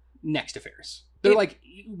 Yeah. Next to Ferris. They're like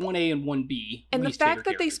 1A and 1B. And the fact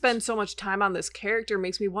that they characters. spend so much time on this character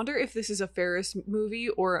makes me wonder if this is a Ferris movie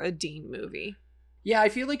or a Dean movie. Yeah, I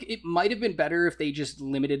feel like it might have been better if they just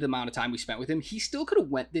limited the amount of time we spent with him. He still could have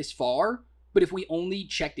went this far, but if we only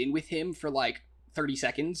checked in with him for like 30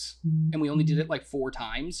 seconds, and we only did it like 4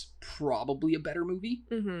 times, probably a better movie.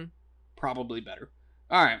 Mm-hmm. Probably better.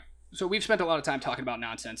 All right, so we've spent a lot of time talking about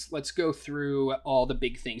nonsense. Let's go through all the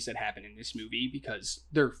big things that happen in this movie, because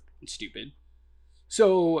they're stupid.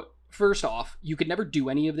 So, first off, you could never do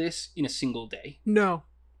any of this in a single day. No.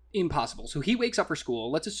 Impossible. So he wakes up for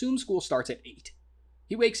school. Let's assume school starts at 8.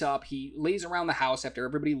 He wakes up, he lays around the house after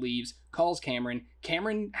everybody leaves, calls Cameron.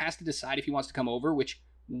 Cameron has to decide if he wants to come over, which,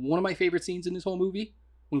 one of my favorite scenes in this whole movie,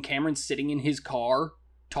 when Cameron's sitting in his car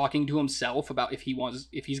talking to himself about if he's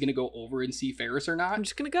going to go over and see Ferris or not. I'm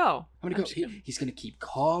just going to go. He's going to keep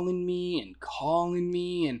calling me,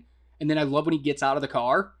 and then I love when he gets out of the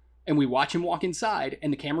car and we watch him walk inside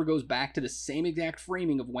and the camera goes back to the same exact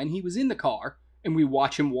framing of when he was in the car and we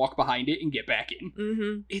watch him walk behind it and get back in.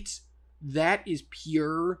 Mm-hmm. That is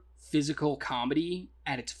pure physical comedy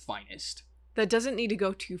at its finest. That doesn't need to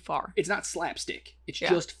go too far. It's not slapstick. It's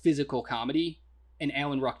just physical comedy, and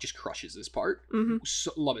Alan Ruck just crushes this part. Mm-hmm.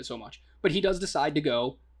 Love it so much. But he does decide to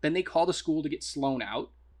go. Then they call the school to get Sloane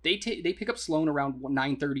out. They pick up Sloane around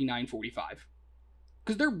 9:30, 9:45.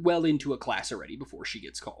 Because they're well into a class already before she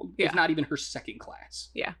gets called. Yeah. If not even her second class.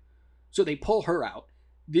 Yeah. So they pull her out.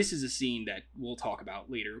 This is a scene that we'll talk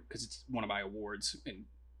about later because it's one of my awards and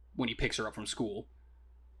when he picks her up from school.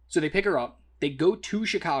 So they pick her up. They go to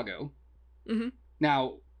Chicago. Mm-hmm.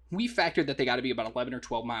 Now, we factored that they got to be about 11 or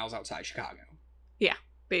 12 miles outside Chicago. Yeah,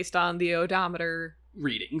 based on the odometer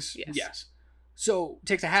readings. Yes. So it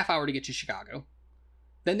takes a half hour to get to Chicago.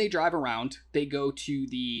 Then they drive around. They go to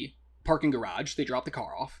the parking garage. They drop the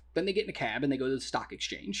car off. Then they get in a cab and they go to the stock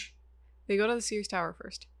exchange. They go to the Sears Tower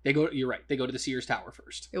first. You're right. They go to the Sears Tower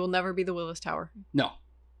first. It will never be the Willis Tower. No.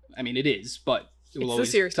 I mean, it is, but it will always,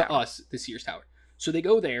 the Sears to Tower. us, the Sears Tower. So they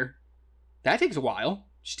go there. That takes a while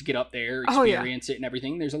just to get up there, experience it and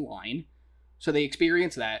everything. There's a line. So they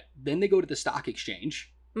experience that. Then they go to the stock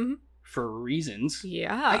exchange for reasons.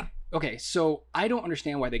 Yeah. Okay, so I don't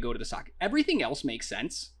understand why they go to the stock. Everything else makes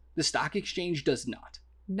sense. The stock exchange does not.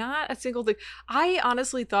 Not a single thing. I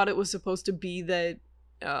honestly thought it was supposed to be that,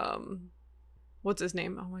 what's his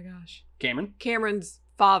name? Oh my gosh. Cameron? Cameron's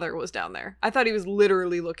father was down there. I thought he was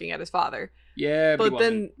literally looking at his father. Yeah, but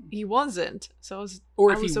then he wasn't. So I was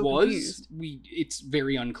confused. It's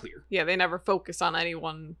very unclear. Yeah, they never focus on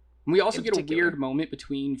anyone. We also get a weird moment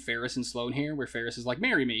between Ferris and Sloane here where Ferris is like,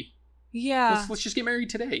 marry me. Yeah. Let's just get married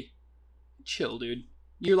today. Chill, dude.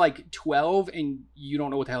 You're like 12 and you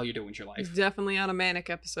don't know what the hell you're doing with your life. He's definitely on a manic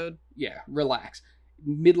episode. Yeah, relax.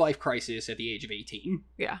 Midlife crisis at the age of 18.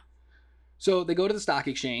 Yeah. So they go to the stock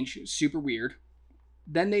exchange. Super weird.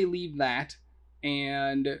 Then they leave that.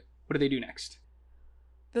 And what do they do next?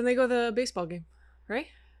 Then they go to the baseball game, right?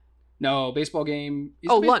 No, baseball game.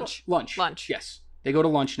 Lunch. Lunch. Yes. They go to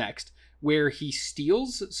lunch next, where he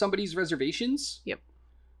steals somebody's reservations. Yep.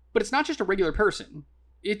 But it's not just a regular person.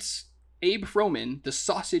 It's Abe Froman, the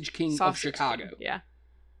Sausage King of Chicago. King. Yeah.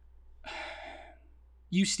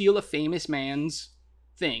 You steal a famous man's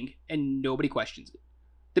thing, and nobody questions it.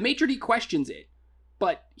 The maitre d' questions it,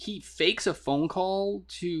 but he fakes a phone call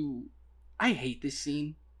to... I hate this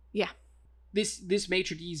scene. Yeah. This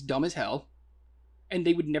maitre d's dumb as hell, and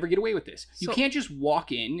they would never get away with this. You can't just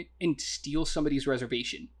walk in and steal somebody's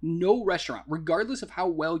reservation. No restaurant, regardless of how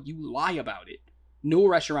well you lie about it, no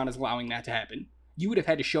restaurant is allowing that to happen. You would have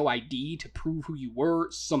had to show ID to prove who you were,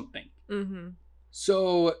 something. Mm-hmm.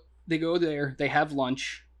 So they go there, they have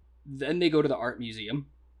lunch, then they go to the art museum.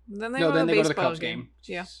 Then they go to the Cubs game.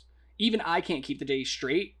 Yeah. Even I can't keep the day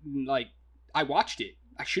straight. Like, I watched it.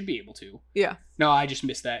 I should be able to. Yeah. No, I just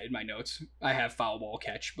missed that in my notes. I have foul ball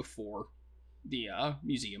catch before the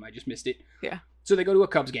museum. I just missed it. Yeah. So they go to a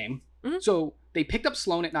Cubs game. Mm-hmm. So they picked up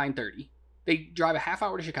Sloane at 9:30. They drive a half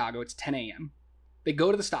hour to Chicago. It's 10 a.m. They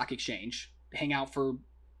go to the stock exchange. They hang out for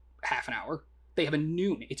half an hour. They have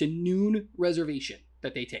it's a noon reservation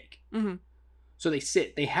that they take. Mm-hmm. So they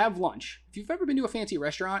sit. They have lunch. If you've ever been to a fancy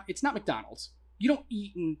restaurant, it's not McDonald's. You don't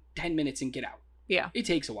eat in 10 minutes and get out. Yeah. It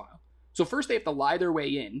takes a while. So first they have to lie their way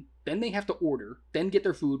in, then they have to order, then get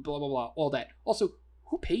their food, blah, blah, blah, all that. Also,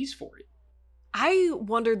 who pays for it? I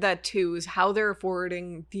wondered that too, is how they're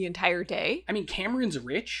affording the entire day. I mean, Cameron's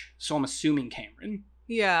rich, so I'm assuming Cameron.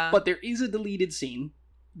 Yeah. But there is a deleted scene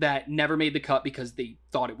that never made the cut because they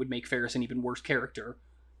thought it would make Ferris an even worse character.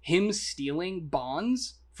 Him stealing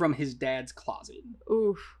bonds from his dad's closet.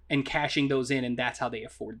 Oof. And cashing those in, and that's how they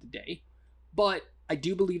afford the day. But I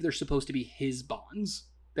do believe they're supposed to be his bonds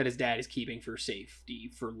that his dad is keeping for safety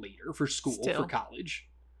for later, for school, for college.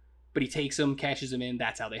 But he takes them, cashes them in,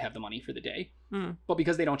 that's how they have the money for the day. Mm. But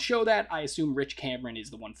because they don't show that, I assume Rich Cameron is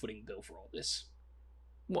the one footing the bill for all this.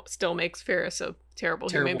 What still makes Ferris a terrible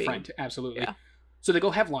human being. Friend, absolutely. Yeah. So they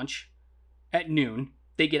go have lunch at noon.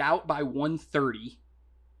 They get out by 1:30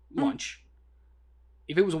 lunch.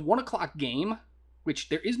 If it was a 1 o'clock game, which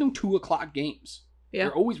there is no 2 o'clock games. Yeah.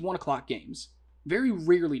 They're always 1 o'clock games. Very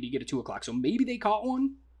rarely do you get a 2 o'clock. So maybe they caught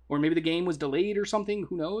one, or maybe the game was delayed or something.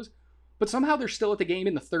 Who knows? But somehow they're still at the game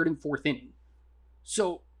in the third and fourth inning.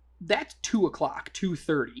 So That's 2 o'clock,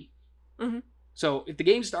 2:30. Mm-hmm. So if the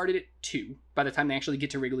game started at 2, by the time they actually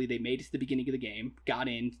get to Wrigley, they made it to the beginning of the game, got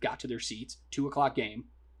in, got to their seats, 2 o'clock game.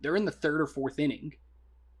 They're in the 3rd or 4th inning.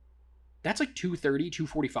 That's like 2:30,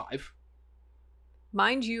 2:45.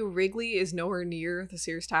 Mind you, Wrigley is nowhere near the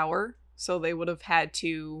Sears Tower, so they would have had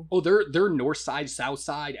to... Oh, they're north side, south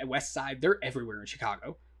side, west side. They're everywhere in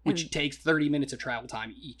Chicago, which takes 30 minutes of travel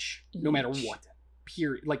time each, no matter what.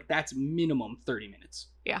 Period. Like, that's minimum 30 minutes.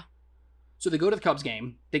 Yeah. So they go to the Cubs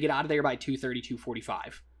game. They get out of there by 2:30,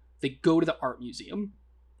 2:45. They go to the art museum.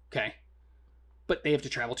 Okay. But they have to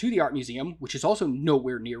travel to the art museum, which is also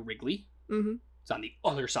nowhere near Wrigley. Mm-hmm. It's on the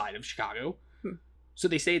other side of Chicago. Hmm. So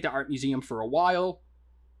they stay at the art museum for a while.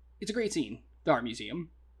 It's a great scene, the art museum.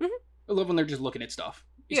 Mm-hmm. I love when they're just looking at stuff.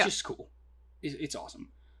 It's just cool. It's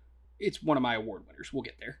awesome. It's one of my award winners. We'll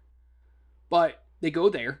get there. But they go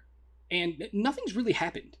there, and nothing's really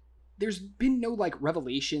happened. There's been no, like,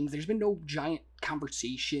 revelations. There's been no giant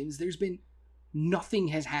conversations. Nothing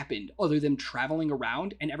has happened other than traveling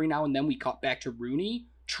around, and every now and then we cut back to Rooney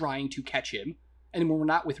trying to catch him. And when we're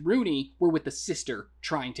not with Rooney, we're with the sister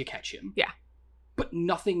trying to catch him. Yeah. But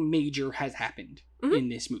nothing major has happened in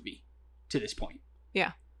this movie to this point.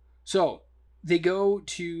 Yeah. So they go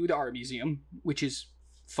to the art museum, which is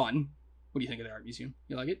fun. What do you think of the art museum?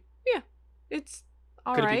 You like it? Yeah. It's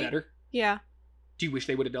all right. Could it be better? Yeah. Do you wish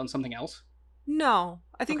they would have done something else? No.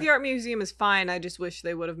 I think the art museum is fine. I just wish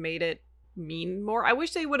they would have made it mean more. I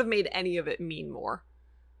wish they would have made any of it mean more.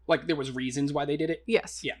 Like, there was reasons why they did it?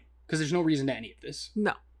 Yes. Yeah. Because there's no reason to any of this.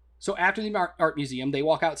 No. So after the art museum, they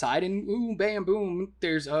walk outside and ooh, bam, boom,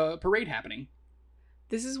 there's a parade happening.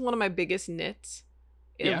 This is one of my biggest nits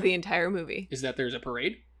of the entire movie. Is that there's a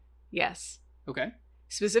parade? Yes. Okay.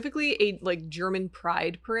 Specifically a, like, German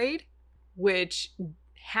pride parade, which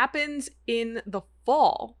happens in the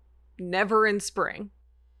fall, never in spring.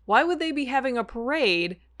 Why would they be having a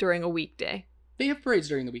parade during a weekday? They have parades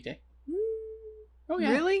during the weekday. Oh,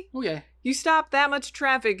 yeah. Really? Oh, yeah. You stop that much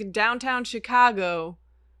traffic in downtown Chicago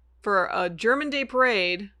for a German Day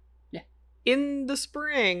parade in the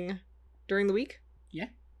spring during the week? Yeah.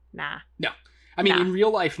 Nah. No. I mean, in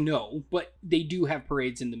real life, no, but they do have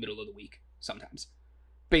parades in the middle of the week sometimes.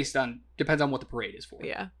 Depends on what the parade is for.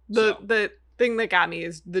 Yeah. The thing that got me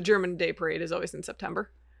is the German Day parade is always in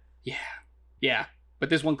September. Yeah. Yeah. But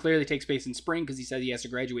this one clearly takes place in spring because he said he has to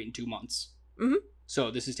graduate in 2 months. Mm-hmm.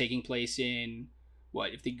 So this is taking place in,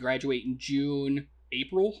 if they graduate in June,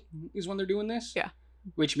 April is when they're doing this? Yeah.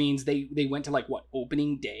 Which means they went to,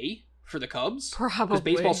 opening day for the Cubs? Probably. Because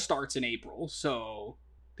baseball starts in April, so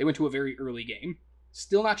they went to a very early game.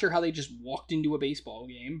 Still not sure how they just walked into a baseball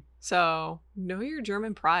game. So, know your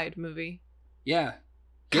German pride movie. Yeah.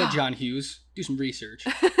 Yeah, John Hughes. Do some research.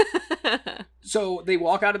 So they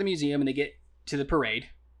walk out of the museum and they get to the parade.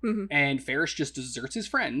 Mm-hmm. And Ferris just deserts his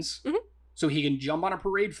friends so he can jump on a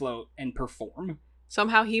parade float and perform.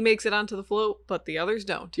 Somehow he makes it onto the float, but the others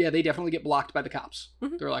don't. Yeah, they definitely get blocked by the cops.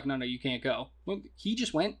 Mm-hmm. They're like, no, you can't go. Well, he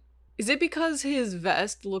just went. Is it because his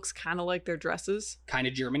vest looks kind of like their dresses? Kind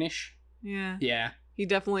of Germanish. Yeah. Yeah. He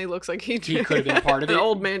definitely looks like he could have been a part of it. An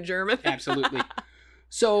old man German. Absolutely.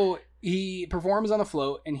 So he performs on the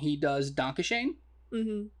float and he does Dankeschön.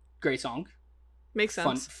 Mm-hmm. Great song. Makes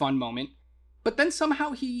sense. Fun moment. But then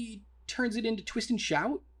somehow he turns it into Twist and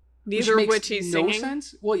Shout. Neither of which he's singing.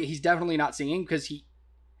 Sense. Well, yeah, he's definitely not singing because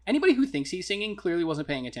anybody who thinks he's singing clearly wasn't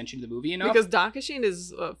paying attention to the movie enough. Because Dankeschön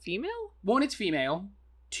is female? 1, it's female.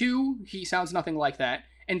 2, he sounds nothing like that.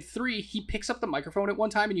 And 3, he picks up the microphone at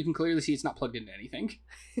one time and you can clearly see it's not plugged into anything.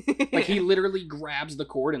 Like, he literally grabs the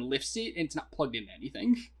cord and lifts it and it's not plugged into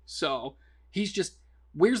anything. So, he's just,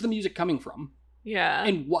 where's the music coming from? Yeah.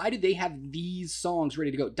 And why did they have these songs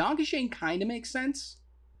ready to go? Dankeschön kind of makes sense,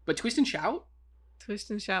 but Twist and Shout?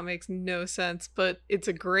 Twist and Shout makes no sense, but it's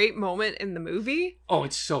a great moment in the movie. Oh,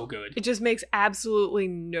 it's so good. It just makes absolutely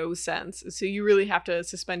no sense. So you really have to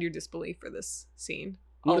suspend your disbelief for this scene.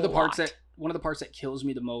 One of the parts that kills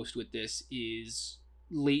me the most with this is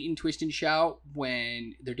late in Twist and Shout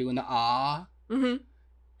when they're doing the and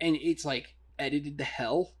it's like edited to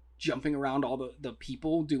hell, jumping around all the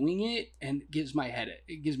people doing it, and it gives me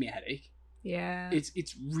a headache. Yeah.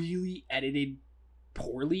 It's really edited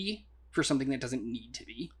poorly for something that doesn't need to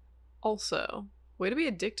be. Also, way to be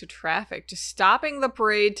a dick to traffic. Just stopping the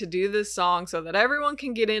parade to do this song so that everyone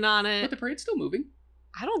can get in on it. But the parade's still moving.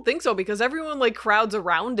 I don't think so, because everyone, crowds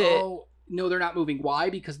around it. Oh, no, they're not moving. Why?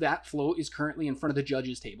 Because that float is currently in front of the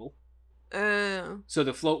judge's table. So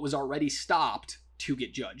the float was already stopped to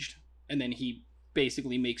get judged. And then he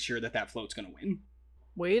basically makes sure that float's going to win.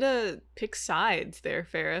 Way to pick sides there,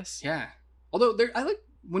 Ferris. Yeah. Although, I like,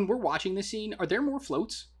 when we're watching this scene, are there more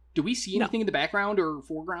floats? Do we see anything in the background or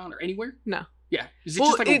foreground or anywhere? No. Yeah. Is it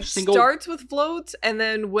just like a single... It starts with floats, and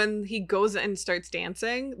then when he goes and starts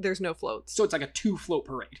dancing, there's no floats. So it's like a 2-float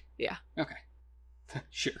parade. Yeah. Okay.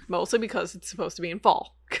 Sure. Mostly because it's supposed to be in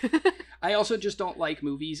fall. I also just don't like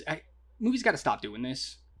movies. Movies got to stop doing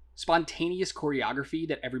this. Spontaneous choreography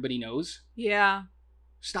that everybody knows. Yeah.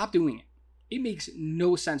 Stop doing it. It makes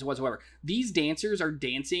no sense whatsoever. These dancers are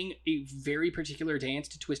dancing a very particular dance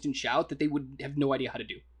to Twist and Shout that they would have no idea how to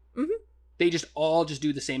do. Mm-hmm. They just all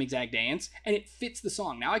do the same exact dance, and it fits the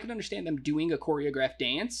song. Now I can understand them doing a choreographed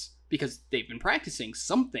dance because they've been practicing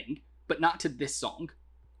something, but not to this song.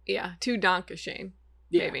 Yeah, to Dankeschön,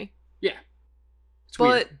 maybe. Yeah. It's but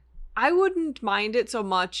weird. I wouldn't mind it so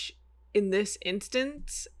much in this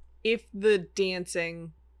instance if the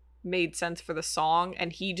dancing made sense for the song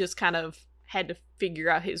and he just kind of had to figure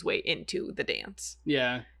out his way into the dance.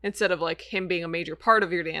 Yeah. Instead of like him being a major part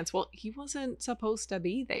of your dance. Well, he wasn't supposed to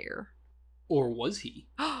be there. Or was he?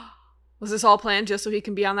 Was this all planned just so he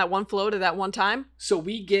can be on that one float at that one time? So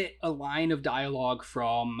we get a line of dialogue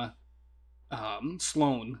from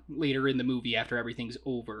Sloane later in the movie after everything's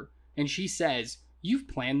over. And she says, "You've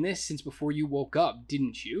planned this since before you woke up,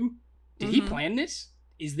 didn't you? Did he plan this?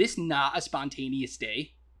 Is this not a spontaneous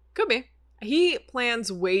day?" Could be. He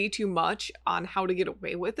plans way too much on how to get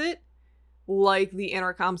away with it. Like the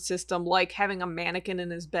intercom system, like having a mannequin in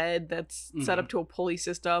his bed that's set up to a pulley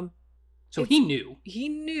system. So he knew. He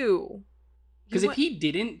knew. Because if he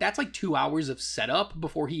didn't, that's like 2 hours of setup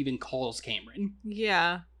before he even calls Cameron.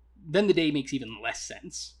 Yeah. Then the day makes even less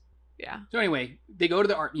sense. Yeah. So anyway, they go to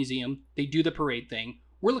the art museum. They do the parade thing.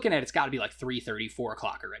 We're looking at it's got to be like 3:30, 4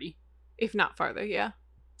 o'clock already. If not farther, yeah.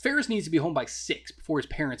 Ferris needs to be home by 6 before his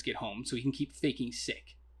parents get home so he can keep faking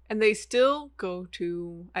sick. And they still go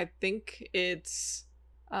to, I think it's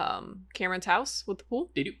Cameron's house with the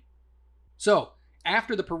pool. They do. So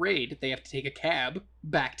after the parade, they have to take a cab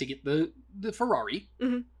back to get the Ferrari.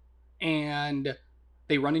 Mm-hmm. And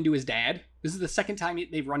they run into his dad. This is the second time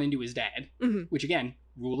they've run into his dad. Mm-hmm. Which, again,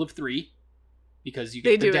 rule of 3. Because you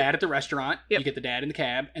get the dad at the restaurant, you get the dad in the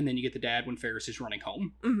cab, and then you get the dad when Ferris is running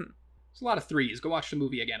home. Mm-hmm. It's a lot of 3s. Go watch the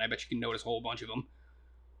movie again. I bet you can notice a whole bunch of them.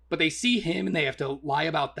 But they see him, and they have to lie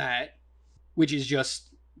about that. Which is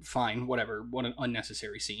just fine. Whatever. What an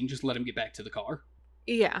unnecessary scene. Just let him get back to the car.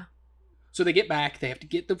 Yeah. So they get back. They have to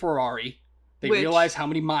get the Ferrari. They realize how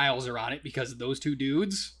many miles are on it because of those two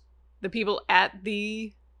dudes. The people at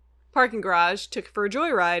the parking garage took for a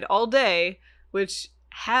joyride all day, which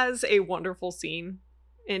has a wonderful scene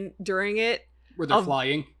during it. Where they're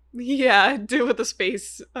flying. Yeah, with the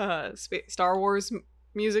space Star Wars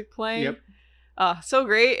music playing. Yep. So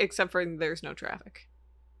great, except for there's no traffic.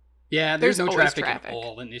 Yeah, there's no traffic at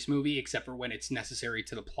all in this movie, except for when it's necessary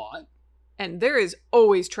to the plot. And there is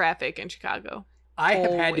always traffic in Chicago. I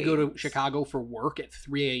have had to go to Chicago for work at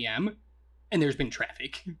 3 a.m., and there's been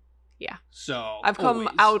traffic. Yeah. So I've come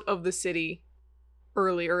out of the city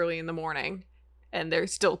early in the morning, and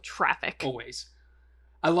there's still traffic. Always.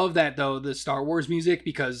 I love that, though, the Star Wars music,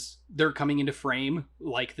 because they're coming into frame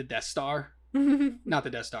like the Death Star. Not the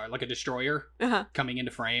Death Star, like a destroyer coming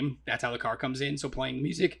into frame. That's how the car comes in, so playing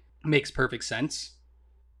music makes perfect sense.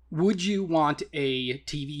 Would you want a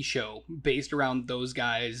TV show based around those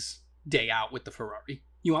guys' day out with the Ferrari?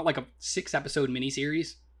 You want like a 6-episode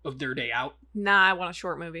miniseries of their day out? Nah, I want a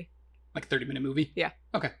short movie. Like a 30-minute movie? Yeah.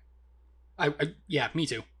 Okay. Yeah, me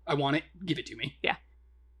too. I want it. Give it to me. Yeah.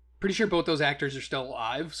 Pretty sure both those actors are still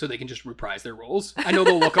alive, so they can just reprise their roles. I know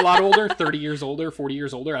they'll look a lot older, 30 years older, 40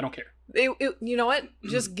 years older. I don't care. You know what?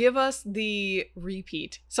 Just give us the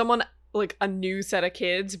repeat. Someone, like a new set of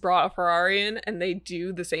kids, brought a Ferrari in, and they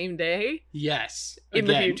do the same day. Yes. In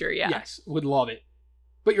the future, yeah. Yes, would love it.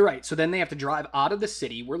 But you're right. So then they have to drive out of the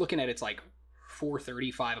city. We're looking at it's like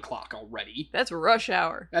 4:30, 5 o'clock already. That's rush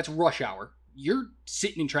hour. That's rush hour. You're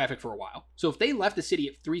sitting in traffic for a while. So if they left the city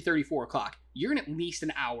at 3:30, 4 o'clock, you're in at least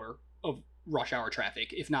an hour of rush hour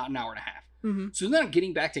traffic, if not an hour and a half. Mm-hmm. So they're not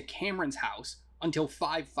getting back to Cameron's house until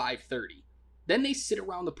 5:30. Then they sit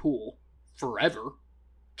around the pool forever.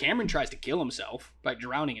 Cameron tries to kill himself by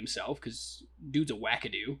drowning himself because dude's a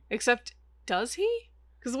wackadoo. Except, does he?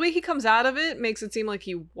 Because the way he comes out of it makes it seem like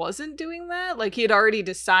he wasn't doing that. Like he had already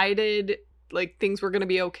decided like things were going to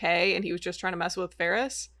be okay and he was just trying to mess with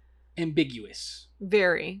Ferris. Ambiguous.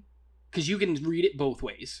 Very. Because you can read it both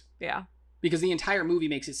ways. Yeah. Because the entire movie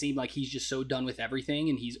makes it seem like he's just so done with everything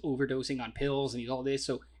and he's overdosing on pills and he's all this.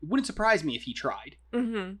 So it wouldn't surprise me if he tried.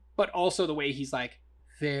 Mm-hmm. But also the way he's like,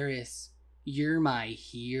 Ferris, you're my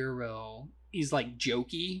hero. He's like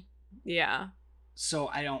jokey. Yeah. So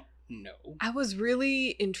I don't know. I was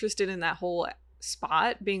really interested in that whole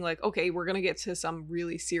spot, being like, okay, we're gonna get to some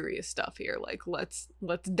really serious stuff here. Like, let's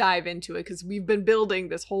dive into it, because we've been building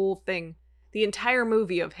this whole thing, the entire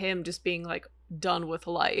movie of him just being like done with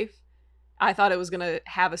life. I thought it was gonna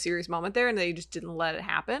have a serious moment there, and they just didn't let it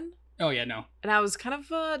happen. Oh yeah, no. And I was kind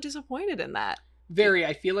of disappointed in that. Very.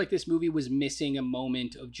 I feel like this movie was missing a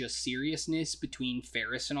moment of just seriousness between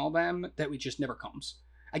Ferris and all them that we just never comes.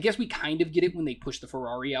 I guess we kind of get it when they push the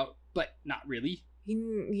Ferrari out, but not really.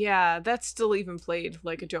 Yeah, that's still even played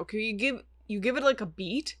like a joke. You give it like a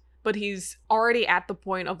beat, but he's already at the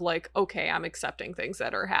point of like, okay, I'm accepting things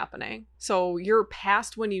that are happening. So you're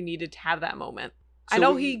past when you needed to have that moment. So I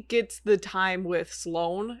know he gets the time with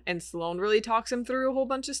Sloane, and Sloane really talks him through a whole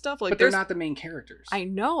bunch of stuff. Like, but they're not the main characters. I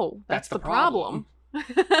know. That's the problem.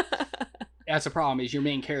 That's the problem, is your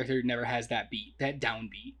main character never has that beat, that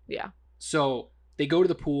downbeat. Yeah. So they go to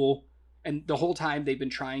the pool, and the whole time they've been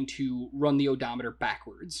trying to run the odometer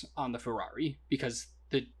backwards on the Ferrari because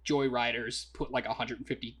the Joyriders put like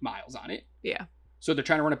 150 miles on it. Yeah. So they're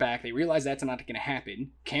trying to run it back. They realize that's not going to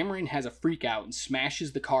happen. Cameron has a freak out and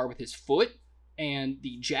smashes the car with his foot, and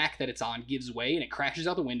the jack that it's on gives way, and it crashes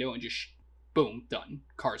out the window and just boom, done.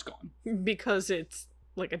 Car's gone. Because it's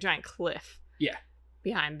like a giant cliff. Yeah.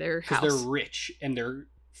 Behind their house. Because they're rich, and their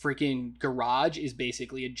freaking garage is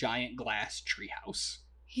basically a giant glass treehouse.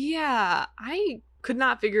 Yeah, I could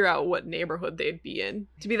not figure out what neighborhood they'd be in.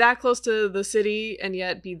 To be that close to the city and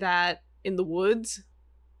yet be that in the woods.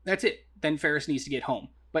 That's it. Then Ferris needs to get home.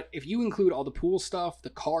 But if you include all the pool stuff, the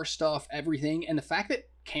car stuff, everything, and the fact that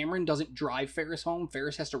Cameron doesn't drive Ferris home,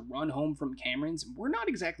 Ferris has to run home from Cameron's, we're not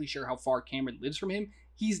exactly sure how far Cameron lives from him.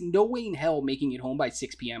 He's no way in hell making it home by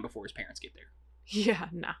 6 p.m. before his parents get there. Yeah,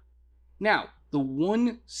 nah. Now, the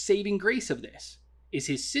one saving grace of this is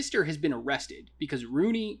his sister has been arrested because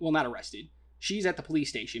Rooney, well, not arrested. She's at the police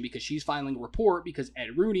station because she's filing a report because Ed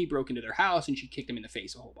Rooney broke into their house and she kicked him in the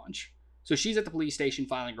face a whole bunch. So she's at the police station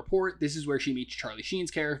filing a report. This is where she meets Charlie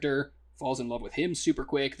Sheen's character, falls in love with him super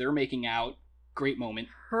quick. They're making out. Great moment.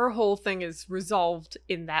 Her whole thing is resolved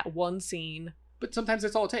in that one scene. But sometimes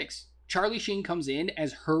that's all it takes. Charlie Sheen comes in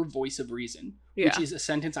as her voice of reason, which is a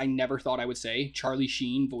sentence I never thought I would say. Charlie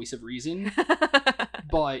Sheen, voice of reason.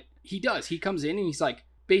 But he does. He comes in and he's like,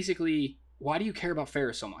 basically, why do you care about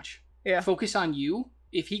Ferris so much? Yeah. Focus on you.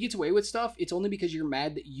 If he gets away with stuff, it's only because you're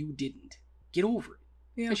mad that you didn't. Get over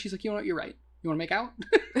it. Yeah. And she's like, you know what? You're right. You want to make out?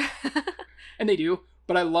 And they do.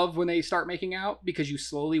 But I love when they start making out because you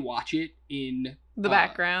slowly watch it in the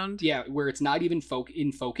background. Yeah, where it's not even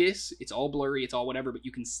in focus. It's all blurry. It's all whatever. But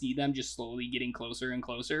you can see them just slowly getting closer and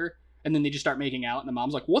closer. And then they just start making out. And the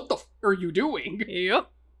mom's like, what the are you doing? Yep.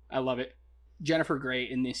 I love it. Jennifer Grey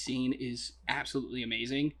in this scene is absolutely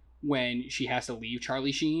amazing when she has to leave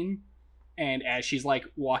Charlie Sheen. And as she's like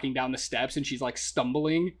walking down the steps and she's like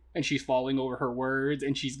stumbling and she's falling over her words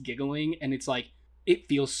and she's giggling. And it's like, it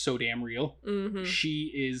feels so damn real. Mm-hmm.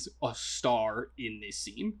 She is a star in this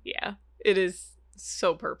scene. Yeah, it is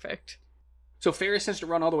so perfect. So Ferris has to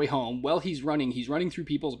run all the way home. While he's running through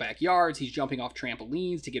people's backyards. He's jumping off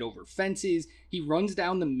trampolines to get over fences. He runs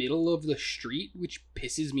down the middle of the street, which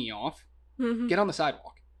pisses me off. Mm-hmm. Get on the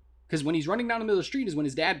sidewalk. Because when he's running down the middle of the street is when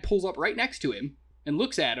his dad pulls up right next to him and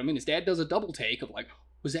looks at him, and his dad does a double take of like,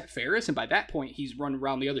 was that Ferris? And by that point, he's run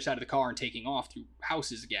around the other side of the car and taking off through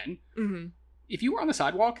houses again. Mm-hmm. If you were on the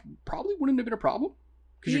sidewalk, probably wouldn't have been a problem.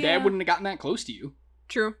 Because your dad wouldn't have gotten that close to you.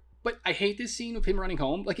 True. But I hate this scene of him running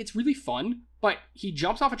home. Like, it's really fun, but he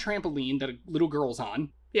jumps off a trampoline that a little girl's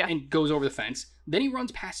on and goes over the fence. Then he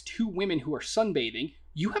runs past two women who are sunbathing.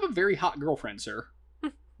 You have a very hot girlfriend, sir.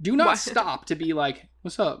 Do not stop to be like,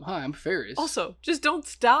 what's up? Hi, I'm Ferris. Also, just don't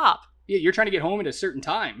stop. Yeah, you're trying to get home at a certain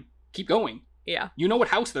time. Keep going. Yeah. You know what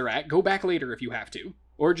house they're at. Go back later if you have to.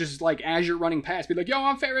 Or just like as you're running past, be like, yo,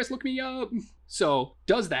 I'm Ferris, look me up. So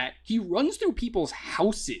does that. He runs through people's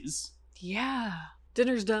houses. Yeah.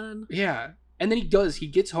 Dinner's done. Yeah. And then he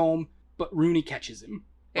gets home, but Rooney catches him.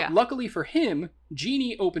 But luckily for him,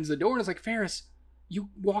 Jeannie opens the door and is like, Ferris, you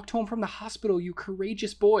walked home from the hospital, you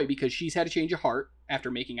courageous boy, because she's had a change of heart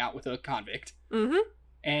after making out with a convict. Mm-hmm.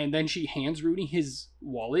 And then she hands Rooney his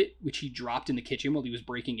wallet, which he dropped in the kitchen while he was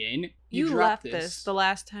breaking in. You left this the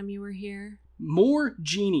last time you were here. More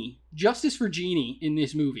Jeannie. Justice for Jeannie in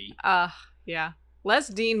this movie. Yeah. Less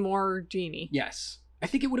Dean, more Jeannie. Yes. I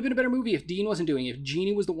think it would have been a better movie if Dean wasn't doing it. If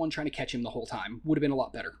Jeannie was the one trying to catch him the whole time. Would have been a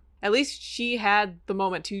lot better. At least she had the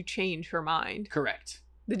moment to change her mind. Correct.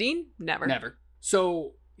 The Dean? Never. Never.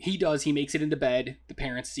 So he does. He makes it into bed. The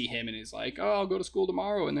parents see him and is like, oh, I'll go to school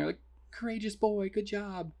tomorrow. And they're like, courageous boy. Good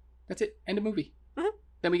job. That's it. End of movie. Mm-hmm.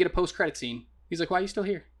 Then we get a post-credit scene. He's like, why are you still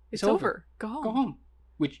here? It's over. Go home. Go home.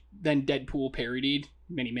 which then Deadpool parodied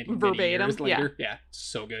many Verbatim, years later. Yeah,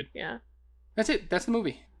 so good. Yeah. That's it. That's the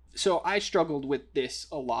movie. So I struggled with this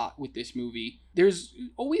a lot with this movie. There's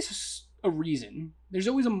always a reason. There's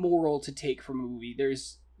always a moral to take from a movie.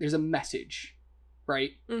 There's a message,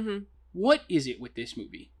 right? Mm-hmm. What is it with this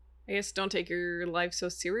movie? I guess don't take your life so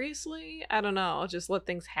seriously. I don't know. Just let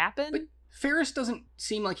things happen. But Ferris doesn't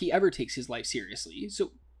seem like he ever takes his life seriously.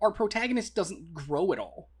 So our protagonist doesn't grow at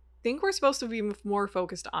all. I think we're supposed to be more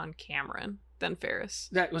focused on Cameron than Ferris.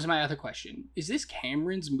 That was my other question. Is this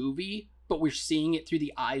Cameron's movie, but we're seeing it through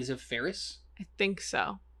the eyes of Ferris? I think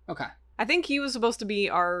so. Okay. I think he was supposed to be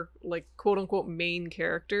our, like, quote-unquote main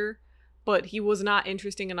character, but he was not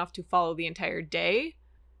interesting enough to follow the entire day.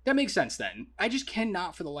 That makes sense then. I just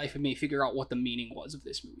cannot for the life of me figure out what the meaning was of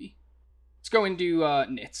this movie. Let's go into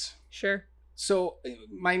nits. Sure. So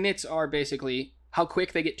my nits are basically how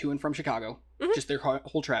quick they get to and from Chicago, just their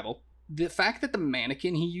whole travel. The fact that the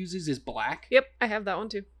mannequin he uses is black. Yep, I have that one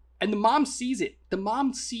too. And the mom sees it. The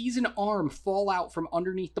mom sees an arm fall out from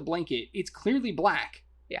underneath the blanket. It's clearly black.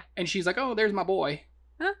 Yeah. And she's like, oh, there's my boy.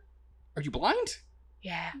 Huh? Are you blind?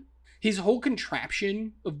 Yeah. His whole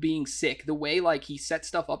contraption of being sick, the way like he sets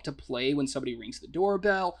stuff up to play when somebody rings the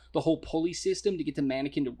doorbell, the whole pulley system to get the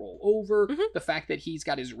mannequin to roll over, the fact that he's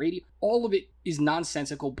got his radio, all of it is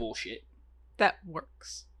nonsensical bullshit. That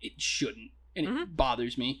works. It shouldn't. And it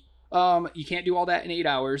bothers me. You can't do all that in 8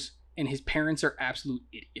 hours, and his parents are absolute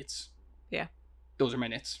idiots. Yeah. Those are my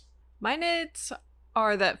nits. My nits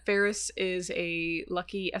are that Ferris is a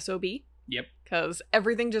lucky SOB. Yep. Because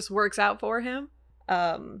everything just works out for him.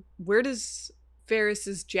 Where does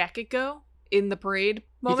Ferris's jacket go in the parade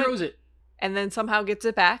moment? He throws it. And then somehow gets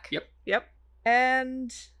it back. Yep.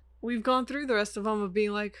 And we've gone through the rest of them of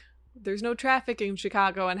being like, there's no traffic in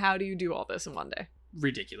Chicago, and how do you do all this in one day?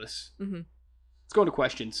 Ridiculous. Mm-hmm. Let's go into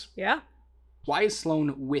questions. Yeah? Why is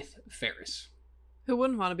Sloane with Ferris? Who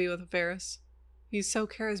wouldn't want to be with a Ferris? He's so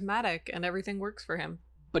charismatic, and everything works for him.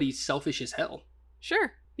 But he's selfish as hell.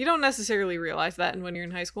 Sure. You don't necessarily realize that when you're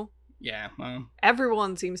in high school. Yeah,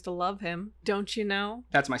 Everyone seems to love him, don't you know?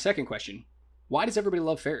 that's my second question. Why does everybody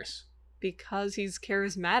love Ferris? Because he's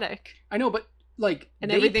charismatic. I know, but like...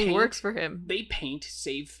 And everything works for him. They paint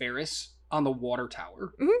Save Ferris on the water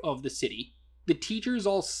tower Mm-hmm. of the city. The teachers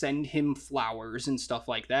all send him flowers and stuff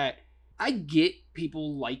like that. I get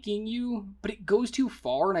people liking you, but it goes too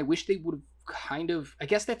far, and I wish they would have kind of... I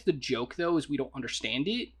guess that's the joke, though, is we don't understand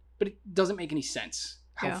it, but it doesn't make any sense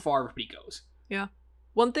how far everybody goes. Yeah.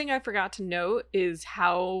 One thing I forgot to note is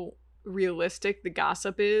how realistic the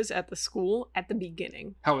gossip is at the school at the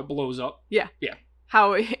beginning. How it blows up. Yeah. Yeah.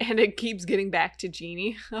 And it keeps getting back to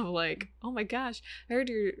Jeannie of like, oh my gosh, I heard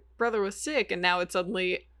your brother was sick, and now it's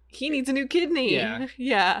suddenly, he needs a new kidney. Yeah.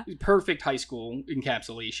 Yeah. Perfect high school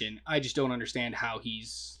encapsulation. I just don't understand how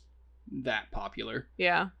he's that popular.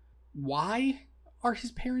 Yeah. Why are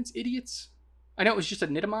his parents idiots? I know it was just a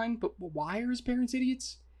nit of mine, but why are his parents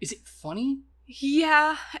idiots? Is it funny?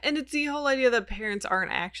 Yeah, and it's the whole idea that parents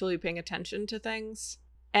aren't actually paying attention to things.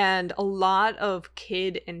 And a lot of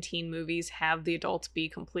kid and teen movies have the adults be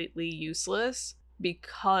completely useless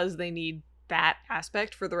because they need that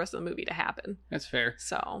aspect for the rest of the movie to happen. That's fair.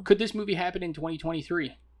 So, Could this movie happen in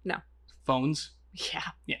 2023? No. Phones?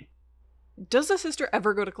 Yeah. Yeah. Does the sister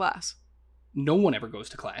ever go to class? No one ever goes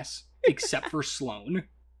to class except for Sloane,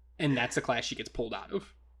 and that's the class she gets pulled out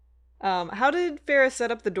of. How did Ferris set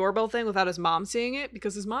up the doorbell thing without his mom seeing it?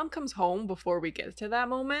 Because his mom comes home before we get to that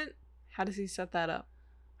moment. How does he set that up?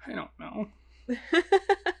 I don't know.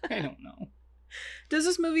 I don't know. Does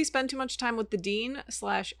this movie spend too much time with the dean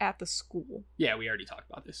 / at the school? Yeah, we already talked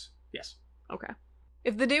about this. Yes. Okay.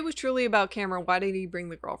 If the day was truly about Cameron, why did he bring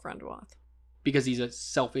the girlfriend with? Because he's a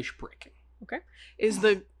selfish prick. Okay.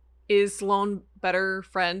 Is Sloane better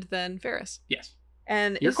friend than Ferris? Yes.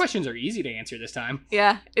 And Your questions are easy to answer this time.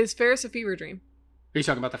 Yeah. Is Ferris a fever dream? Are you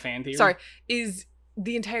talking about the fan theory? Sorry. Is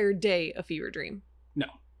the entire day a fever dream? No.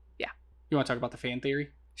 Yeah. You want to talk about the fan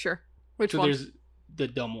theory? Sure. Which so one? There's the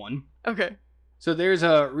dumb one. Okay. So there's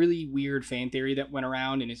a really weird fan theory that went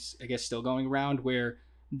around, and it's, I guess, still going around, where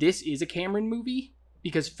this is a Cameron movie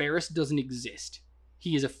because Ferris doesn't exist.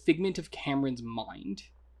 He is a figment of Cameron's mind.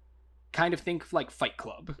 Kind of think like Fight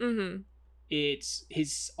Club. Mm-hmm. It's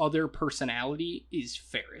his other personality is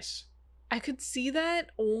Ferris. I could see that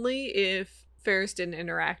only if Ferris didn't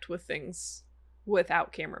interact with things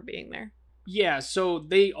without Cameron being there. Yeah, so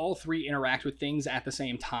they all three interact with things at the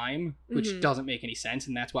same time, which doesn't make any sense,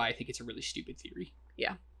 and that's why I think it's a really stupid theory.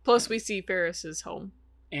 Yeah. Plus, we see Ferris's home.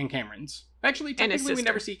 And Cameron's. Actually, technically, we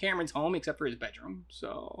never see Cameron's home except for his bedroom,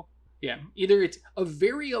 so... Yeah, either it's a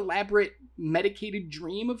very elaborate medicated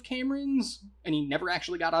dream of Cameron's and he never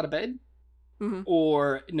actually got out of bed,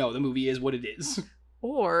 or no, the movie is what it is.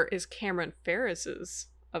 Or is Cameron Ferris's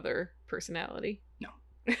other personality? No.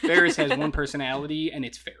 Ferris has one personality, and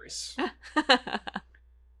it's Ferris.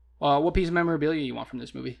 What piece of memorabilia you want from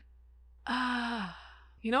this movie?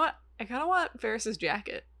 You know what? I kind of want Ferris's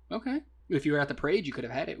jacket. Okay. If you were at the parade, you could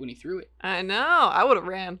have had it when he threw it. I know. I would have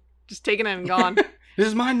ran. Just taken it and gone. This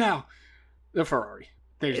is mine now. The Ferrari.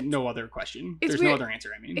 There's no other question. There's weird. No other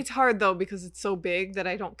answer, I mean. It's hard, though, because it's so big that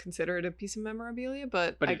I don't consider it a piece of memorabilia,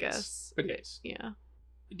 but I guess. But it is. Yeah.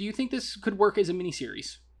 Do you think this could work as a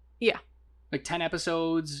miniseries? Yeah. Like 10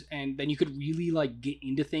 episodes, and then you could really, like, get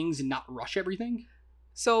into things and not rush everything?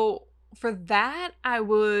 So, for that, I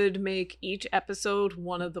would make each episode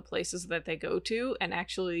one of the places that they go to and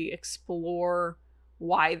actually explore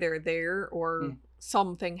why they're there or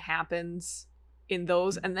something happens in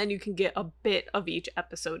those, and then you can get a bit of each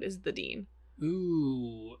episode as the dean.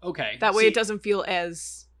 Ooh, okay. That way it doesn't feel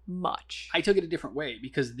as much. I took it a different way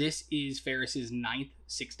because this is Ferris's 9th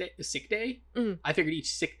sick day. I figured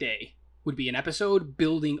each sick day would be an episode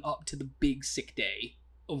building up to the big sick day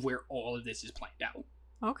of where all of this is planned out.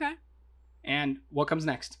 Okay. And what comes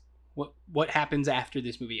next? What happens after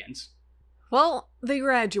this movie ends? Well, they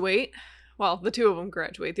graduate. Well, the two of them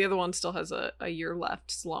graduate. The other one still has a year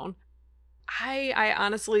left, Sloane. I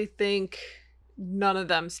honestly think none of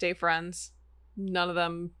them stay friends. None of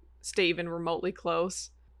them stay even remotely close.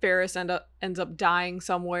 Ferris ends up dying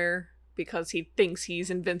somewhere because he thinks he's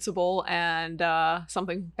invincible and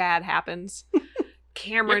something bad happens.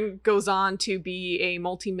 Cameron goes on to be a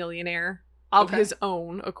multimillionaire of his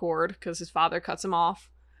own accord because his father cuts him off,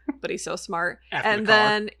 but he's so smart.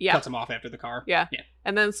 Cuts him off after the car. Yeah.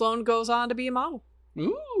 And then Sloane goes on to be a model.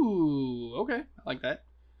 Ooh, okay. I like that.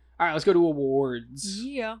 All right, let's go to awards.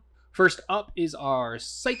 Yeah. First up is our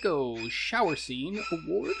Psycho Shower Scene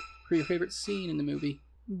Award for your favorite scene in the movie.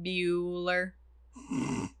 Bueller.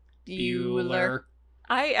 Bueller.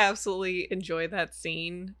 I absolutely enjoy that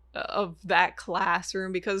scene of that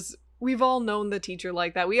classroom because we've all known the teacher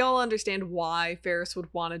like that. We all understand why Ferris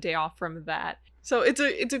would want a day off from that. So it's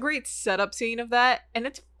a great setup scene of that, and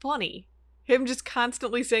it's funny. Him just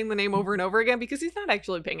constantly saying the name over and over again because he's not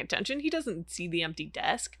actually paying attention. He doesn't see the empty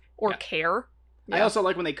desk or care. Yeah. I also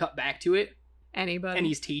like when they cut back to it. Anybody. And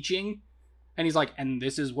he's teaching. And he's like, and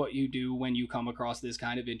this is what you do when you come across this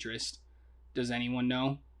kind of interest. Does anyone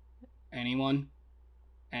know? Anyone?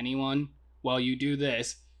 Well, you do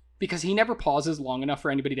this. Because he never pauses long enough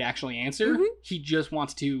for anybody to actually answer. He just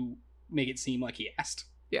wants to make it seem like he asked.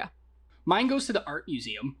 Yeah. Mine goes to the art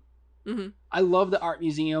museum. I love the art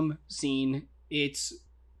museum scene. It's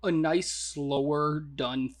a nice, slower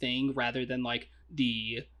done thing rather than like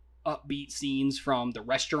the upbeat scenes from the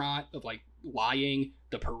restaurant of like lying,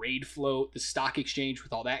 the parade float, the stock exchange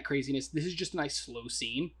with all that craziness. This is just a nice slow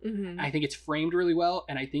scene. I think it's framed really well,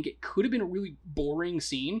 and I think it could have been a really boring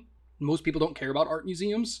scene. Most people don't care about art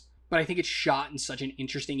museums, but I think it's shot in such an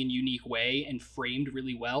interesting and unique way and framed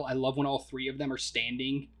really well. I love when all three of them are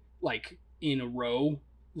standing like in a row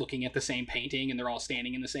looking at the same painting and they're all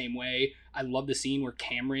standing in the same way. I love the scene where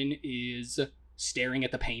Cameron is staring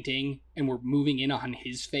at the painting and we're moving in on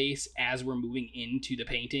his face as we're moving into the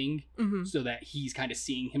painting so that he's kind of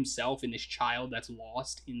seeing himself in this child that's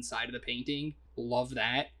lost inside of the painting. Love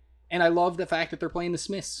that. And I love the fact that they're playing the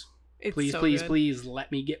Smiths. It's please, so please, good. please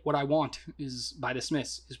let me get what I want is by the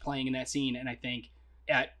Smiths is playing in that scene. And I think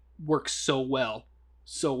it works so well.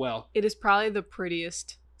 So well. It is probably the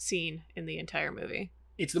prettiest scene in the entire movie.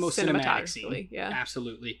 It's the most cinematic scene. Yeah.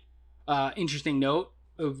 Absolutely. Interesting note.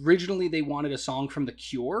 Originally, they wanted a song from The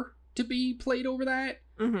Cure to be played over that.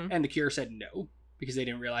 And The Cure said no, because they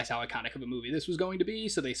didn't realize how iconic of a movie this was going to be.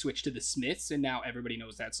 So they switched to the Smiths, and now everybody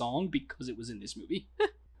knows that song because it was in this movie.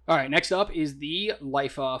 All right, next up is the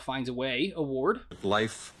Life Finds a Way Award.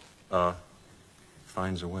 Life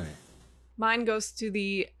finds a way. Mine goes to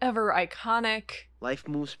the ever iconic... Life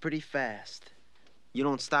moves pretty fast. You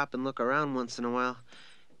don't stop and look around once in a while,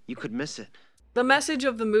 you could miss it. The message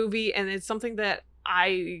of the movie, and it's something that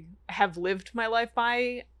I have lived my life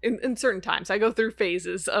by in certain times. I go through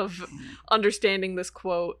phases of understanding this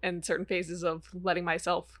quote and certain phases of letting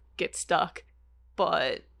myself get stuck.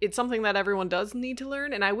 But it's something that everyone does need to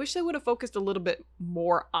learn, and I wish they would have focused a little bit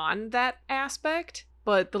more on that aspect.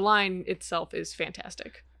 But the line itself is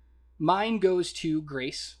fantastic. Mine goes to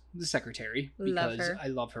Grace, the secretary, Love because her. I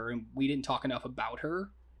love her, and we didn't talk enough about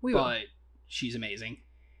her, We will. but she's amazing.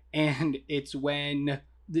 And it's when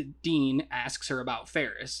the dean asks her about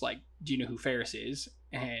Ferris, like, do you know who Ferris is?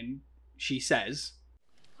 And she says,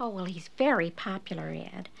 Oh, well, he's very popular,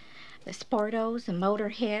 Ed. The sportos, the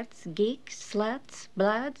motorheads, geeks, sluts,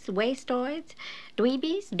 bloods, wastoids,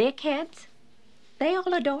 dweebies, dickheads. They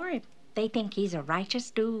all adore him. They think he's a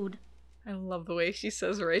righteous dude. I love the way she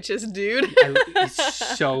says righteous dude.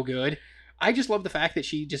 It's so good. I just love the fact that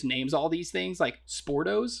she just names all these things like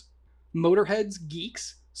sportos, motorheads,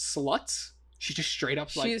 geeks, sluts. She just straight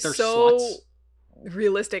up like She's they're so sluts.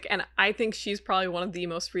 realistic, and I think she's probably one of the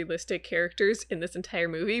most realistic characters in this entire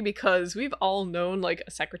movie, because we've all known like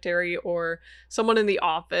a secretary or someone in the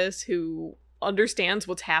office who understands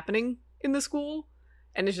what's happening in the school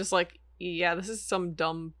and is just like, yeah, this is some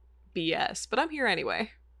dumb BS, but I'm here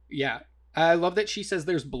anyway. Yeah. I love that she says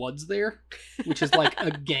there's Bloods there, which is like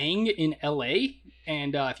a gang in LA.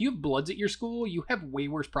 And if you have Bloods at your school, you have way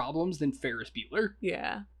worse problems than Ferris Bueller.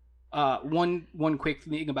 Yeah. One quick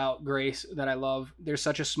thing about Grace that I love, there's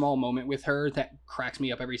such a small moment with her that cracks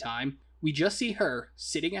me up every time. We just see her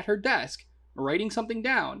sitting at her desk, writing something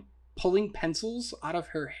down, pulling pencils out of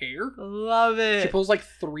her hair. Love it. She pulls like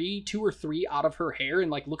two or three out of her hair and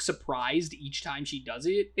like looks surprised each time she does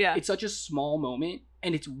it. Yeah. It's such a small moment,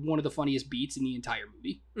 and it's one of the funniest beats in the entire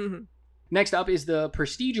movie. Mm-hmm. Next up is the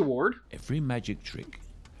Prestige Award. Every magic trick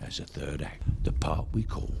has a third act, the part we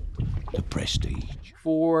call the Prestige.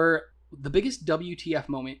 For the biggest WTF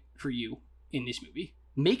moment for you in this movie.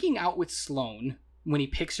 Making out with Sloane when he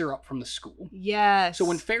picks her up from the school. Yes. So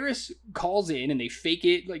when Ferris calls in and they fake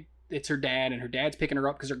it like it's her dad and her dad's picking her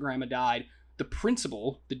up because her grandma died, the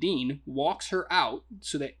principal, the dean, walks her out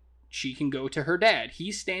so that she can go to her dad.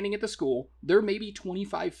 He's standing at the school. They're maybe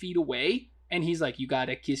 25 feet away. And he's like, you got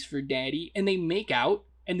a kiss for daddy. And they make out.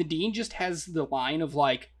 And the dean just has the line of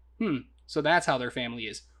like, so that's how their family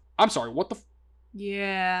is. I'm sorry, what the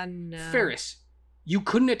Yeah, no. Ferris, you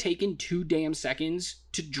couldn't have taken 2 damn seconds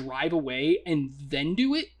to drive away and then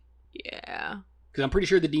do it? Yeah. Because I'm pretty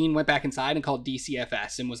sure the dean went back inside and called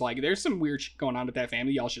DCFS and was like, there's some weird shit going on with that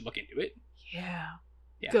family. Y'all should look into it. Yeah.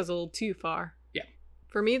 Yeah. Goes a little too far. Yeah.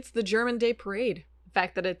 For me, it's the German Day Parade. The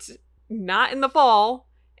fact that it's not in the fall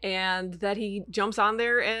and that he jumps on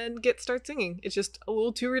there and starts singing. It's just a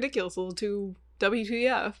little too ridiculous, a little too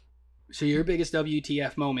WTF. So your biggest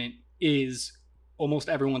WTF moment is almost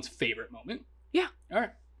everyone's favorite moment. Yeah. All right.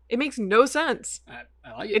 It makes no sense.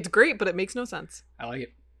 I like it. It's great, but it makes no sense. I like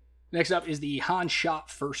it. Next up is the Hans Schott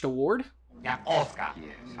First Award. Yeah, Oscar.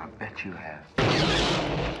 Yes, I bet you have.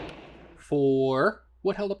 For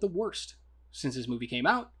what held up the worst since this movie came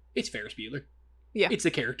out? It's Ferris Bueller. Yeah. It's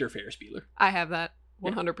the character Ferris Bueller. I have that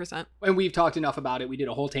 100%. And we've talked enough about it. We did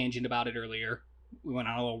a whole tangent about it earlier. We went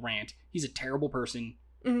on a little rant. He's a terrible person,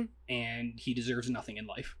 and he deserves nothing in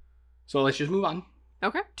life. So let's just move on.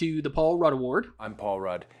 Okay. To the Paul Rudd Award. I'm Paul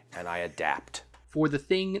Rudd, and I adapt. For the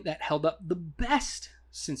thing that held up the best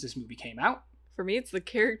since this movie came out. For me, it's the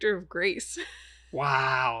character of Grace.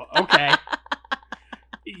 Wow. Okay.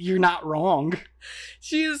 You're not wrong.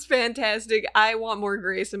 She is fantastic. I want more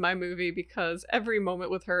Grace in my movie because every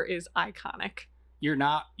moment with her is iconic. You're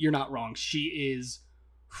not wrong. She is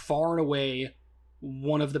far and away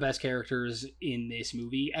one of the best characters in this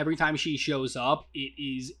movie. Every time she shows up, it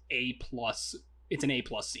is A+. It's an A+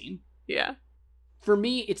 scene. Yeah. For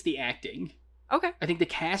me, it's the acting. Okay. I think the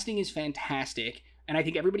casting is fantastic, and I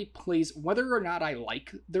think everybody plays, whether or not I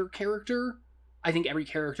like their character, I think every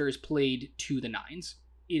character is played to the nines.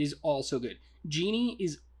 It is all so good. Jeannie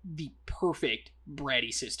is the perfect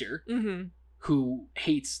bratty sister who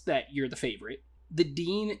hates that you're the favorite. The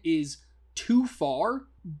dean is too far,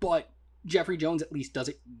 but Jeffrey Jones at least does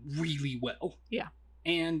it really well. Yeah.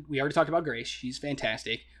 And we already talked about Grace. She's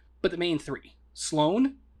fantastic. But the main three.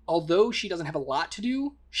 Sloane, although she doesn't have a lot to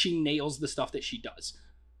do, she nails the stuff that she does.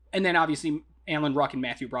 And then obviously Alan Ruck and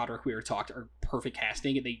Matthew Broderick, we already talked, are perfect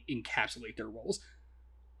casting, and they encapsulate their roles.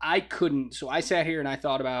 I couldn't, so I sat here and I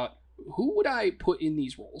thought about, who would I put in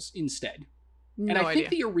these roles instead? No and I idea. think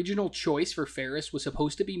the original choice for Ferris was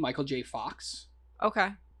supposed to be Michael J. Fox. Okay.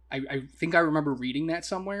 I think I remember reading that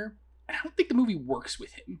somewhere. And I don't think the movie works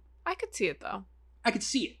with him. I could see it, though. I could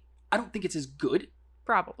see it. I don't think it's as good.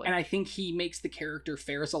 Probably. And I think he makes the character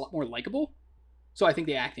Ferris a lot more likable. So I think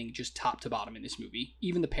the acting just top to bottom in this movie.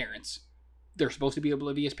 Even the parents. They're supposed to be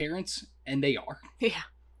oblivious parents, and they are. Yeah.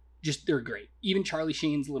 Just, they're great. Even Charlie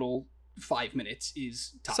Sheen's little 5 minutes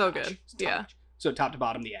is top so notch. good. It's top Yeah. notch. So top to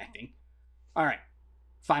bottom, the acting. All right.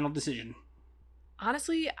 Final decision.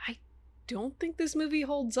 Honestly, I don't think this movie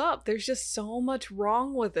holds up. There's just so much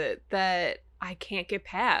wrong with it that I can't get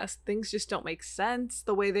past. Things just don't make sense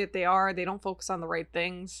the way that they are. They don't focus on the right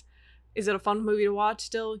things. Is it a fun movie to watch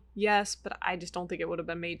still? Yes, but I just don't think it would have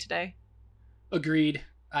been made today. Agreed.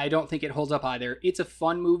 I don't think it holds up either. It's a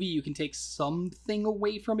fun movie. You can take something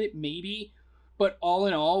away from it, maybe. But all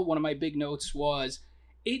in all, one of my big notes was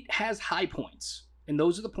it has high points. And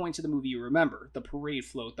those are the points of the movie you remember. The parade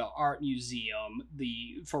float, the art museum,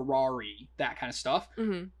 the Ferrari, that kind of stuff.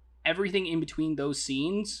 Mm-hmm. Everything in between those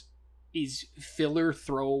scenes is filler,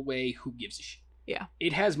 throwaway, who gives a shit. Yeah.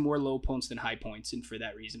 It has more low points than high points, and for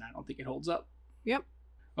that reason, I don't think it holds up. Yep.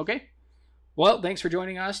 Okay. Well, thanks for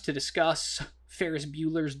joining us to discuss Ferris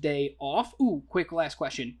Bueller's Day Off. Ooh, quick last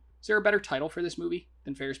question. Is there a better title for this movie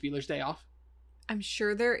than Ferris Bueller's Day Off? I'm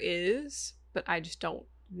sure there is, but I just don't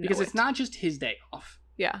know Because it. it's not just his day off.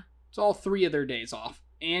 Yeah. It's all 3 of their days off.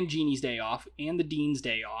 And Jeannie's day off. And the Dean's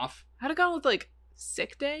day off. I'd have gone with, like,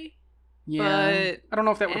 sick day. Yeah. But, I don't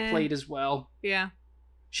know if that would have played as well. Yeah.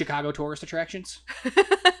 Chicago tourist attractions?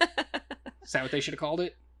 Is that what they should have called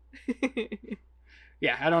it?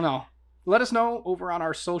 Yeah, I don't know. Let us know over on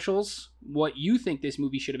our socials what you think this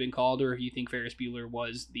movie should have been called, or if you think Ferris Bueller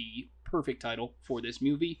was the perfect title for this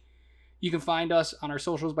movie. You can find us on our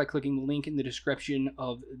socials by clicking the link in the description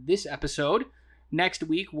of this episode. Next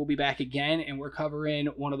week, we'll be back again, and we're covering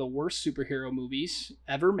one of the worst superhero movies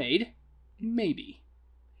ever made. Maybe.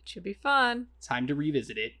 It should be fun. Time to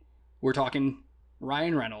revisit it. We're talking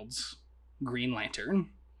Ryan Reynolds' Green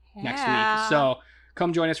Lantern next week. So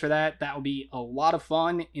come join us for that. That will be a lot of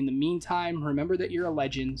fun. In the meantime, remember that you're a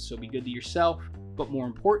legend, so be good to yourself, but more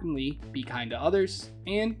importantly, be kind to others,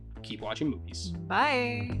 and keep watching movies.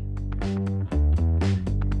 Bye.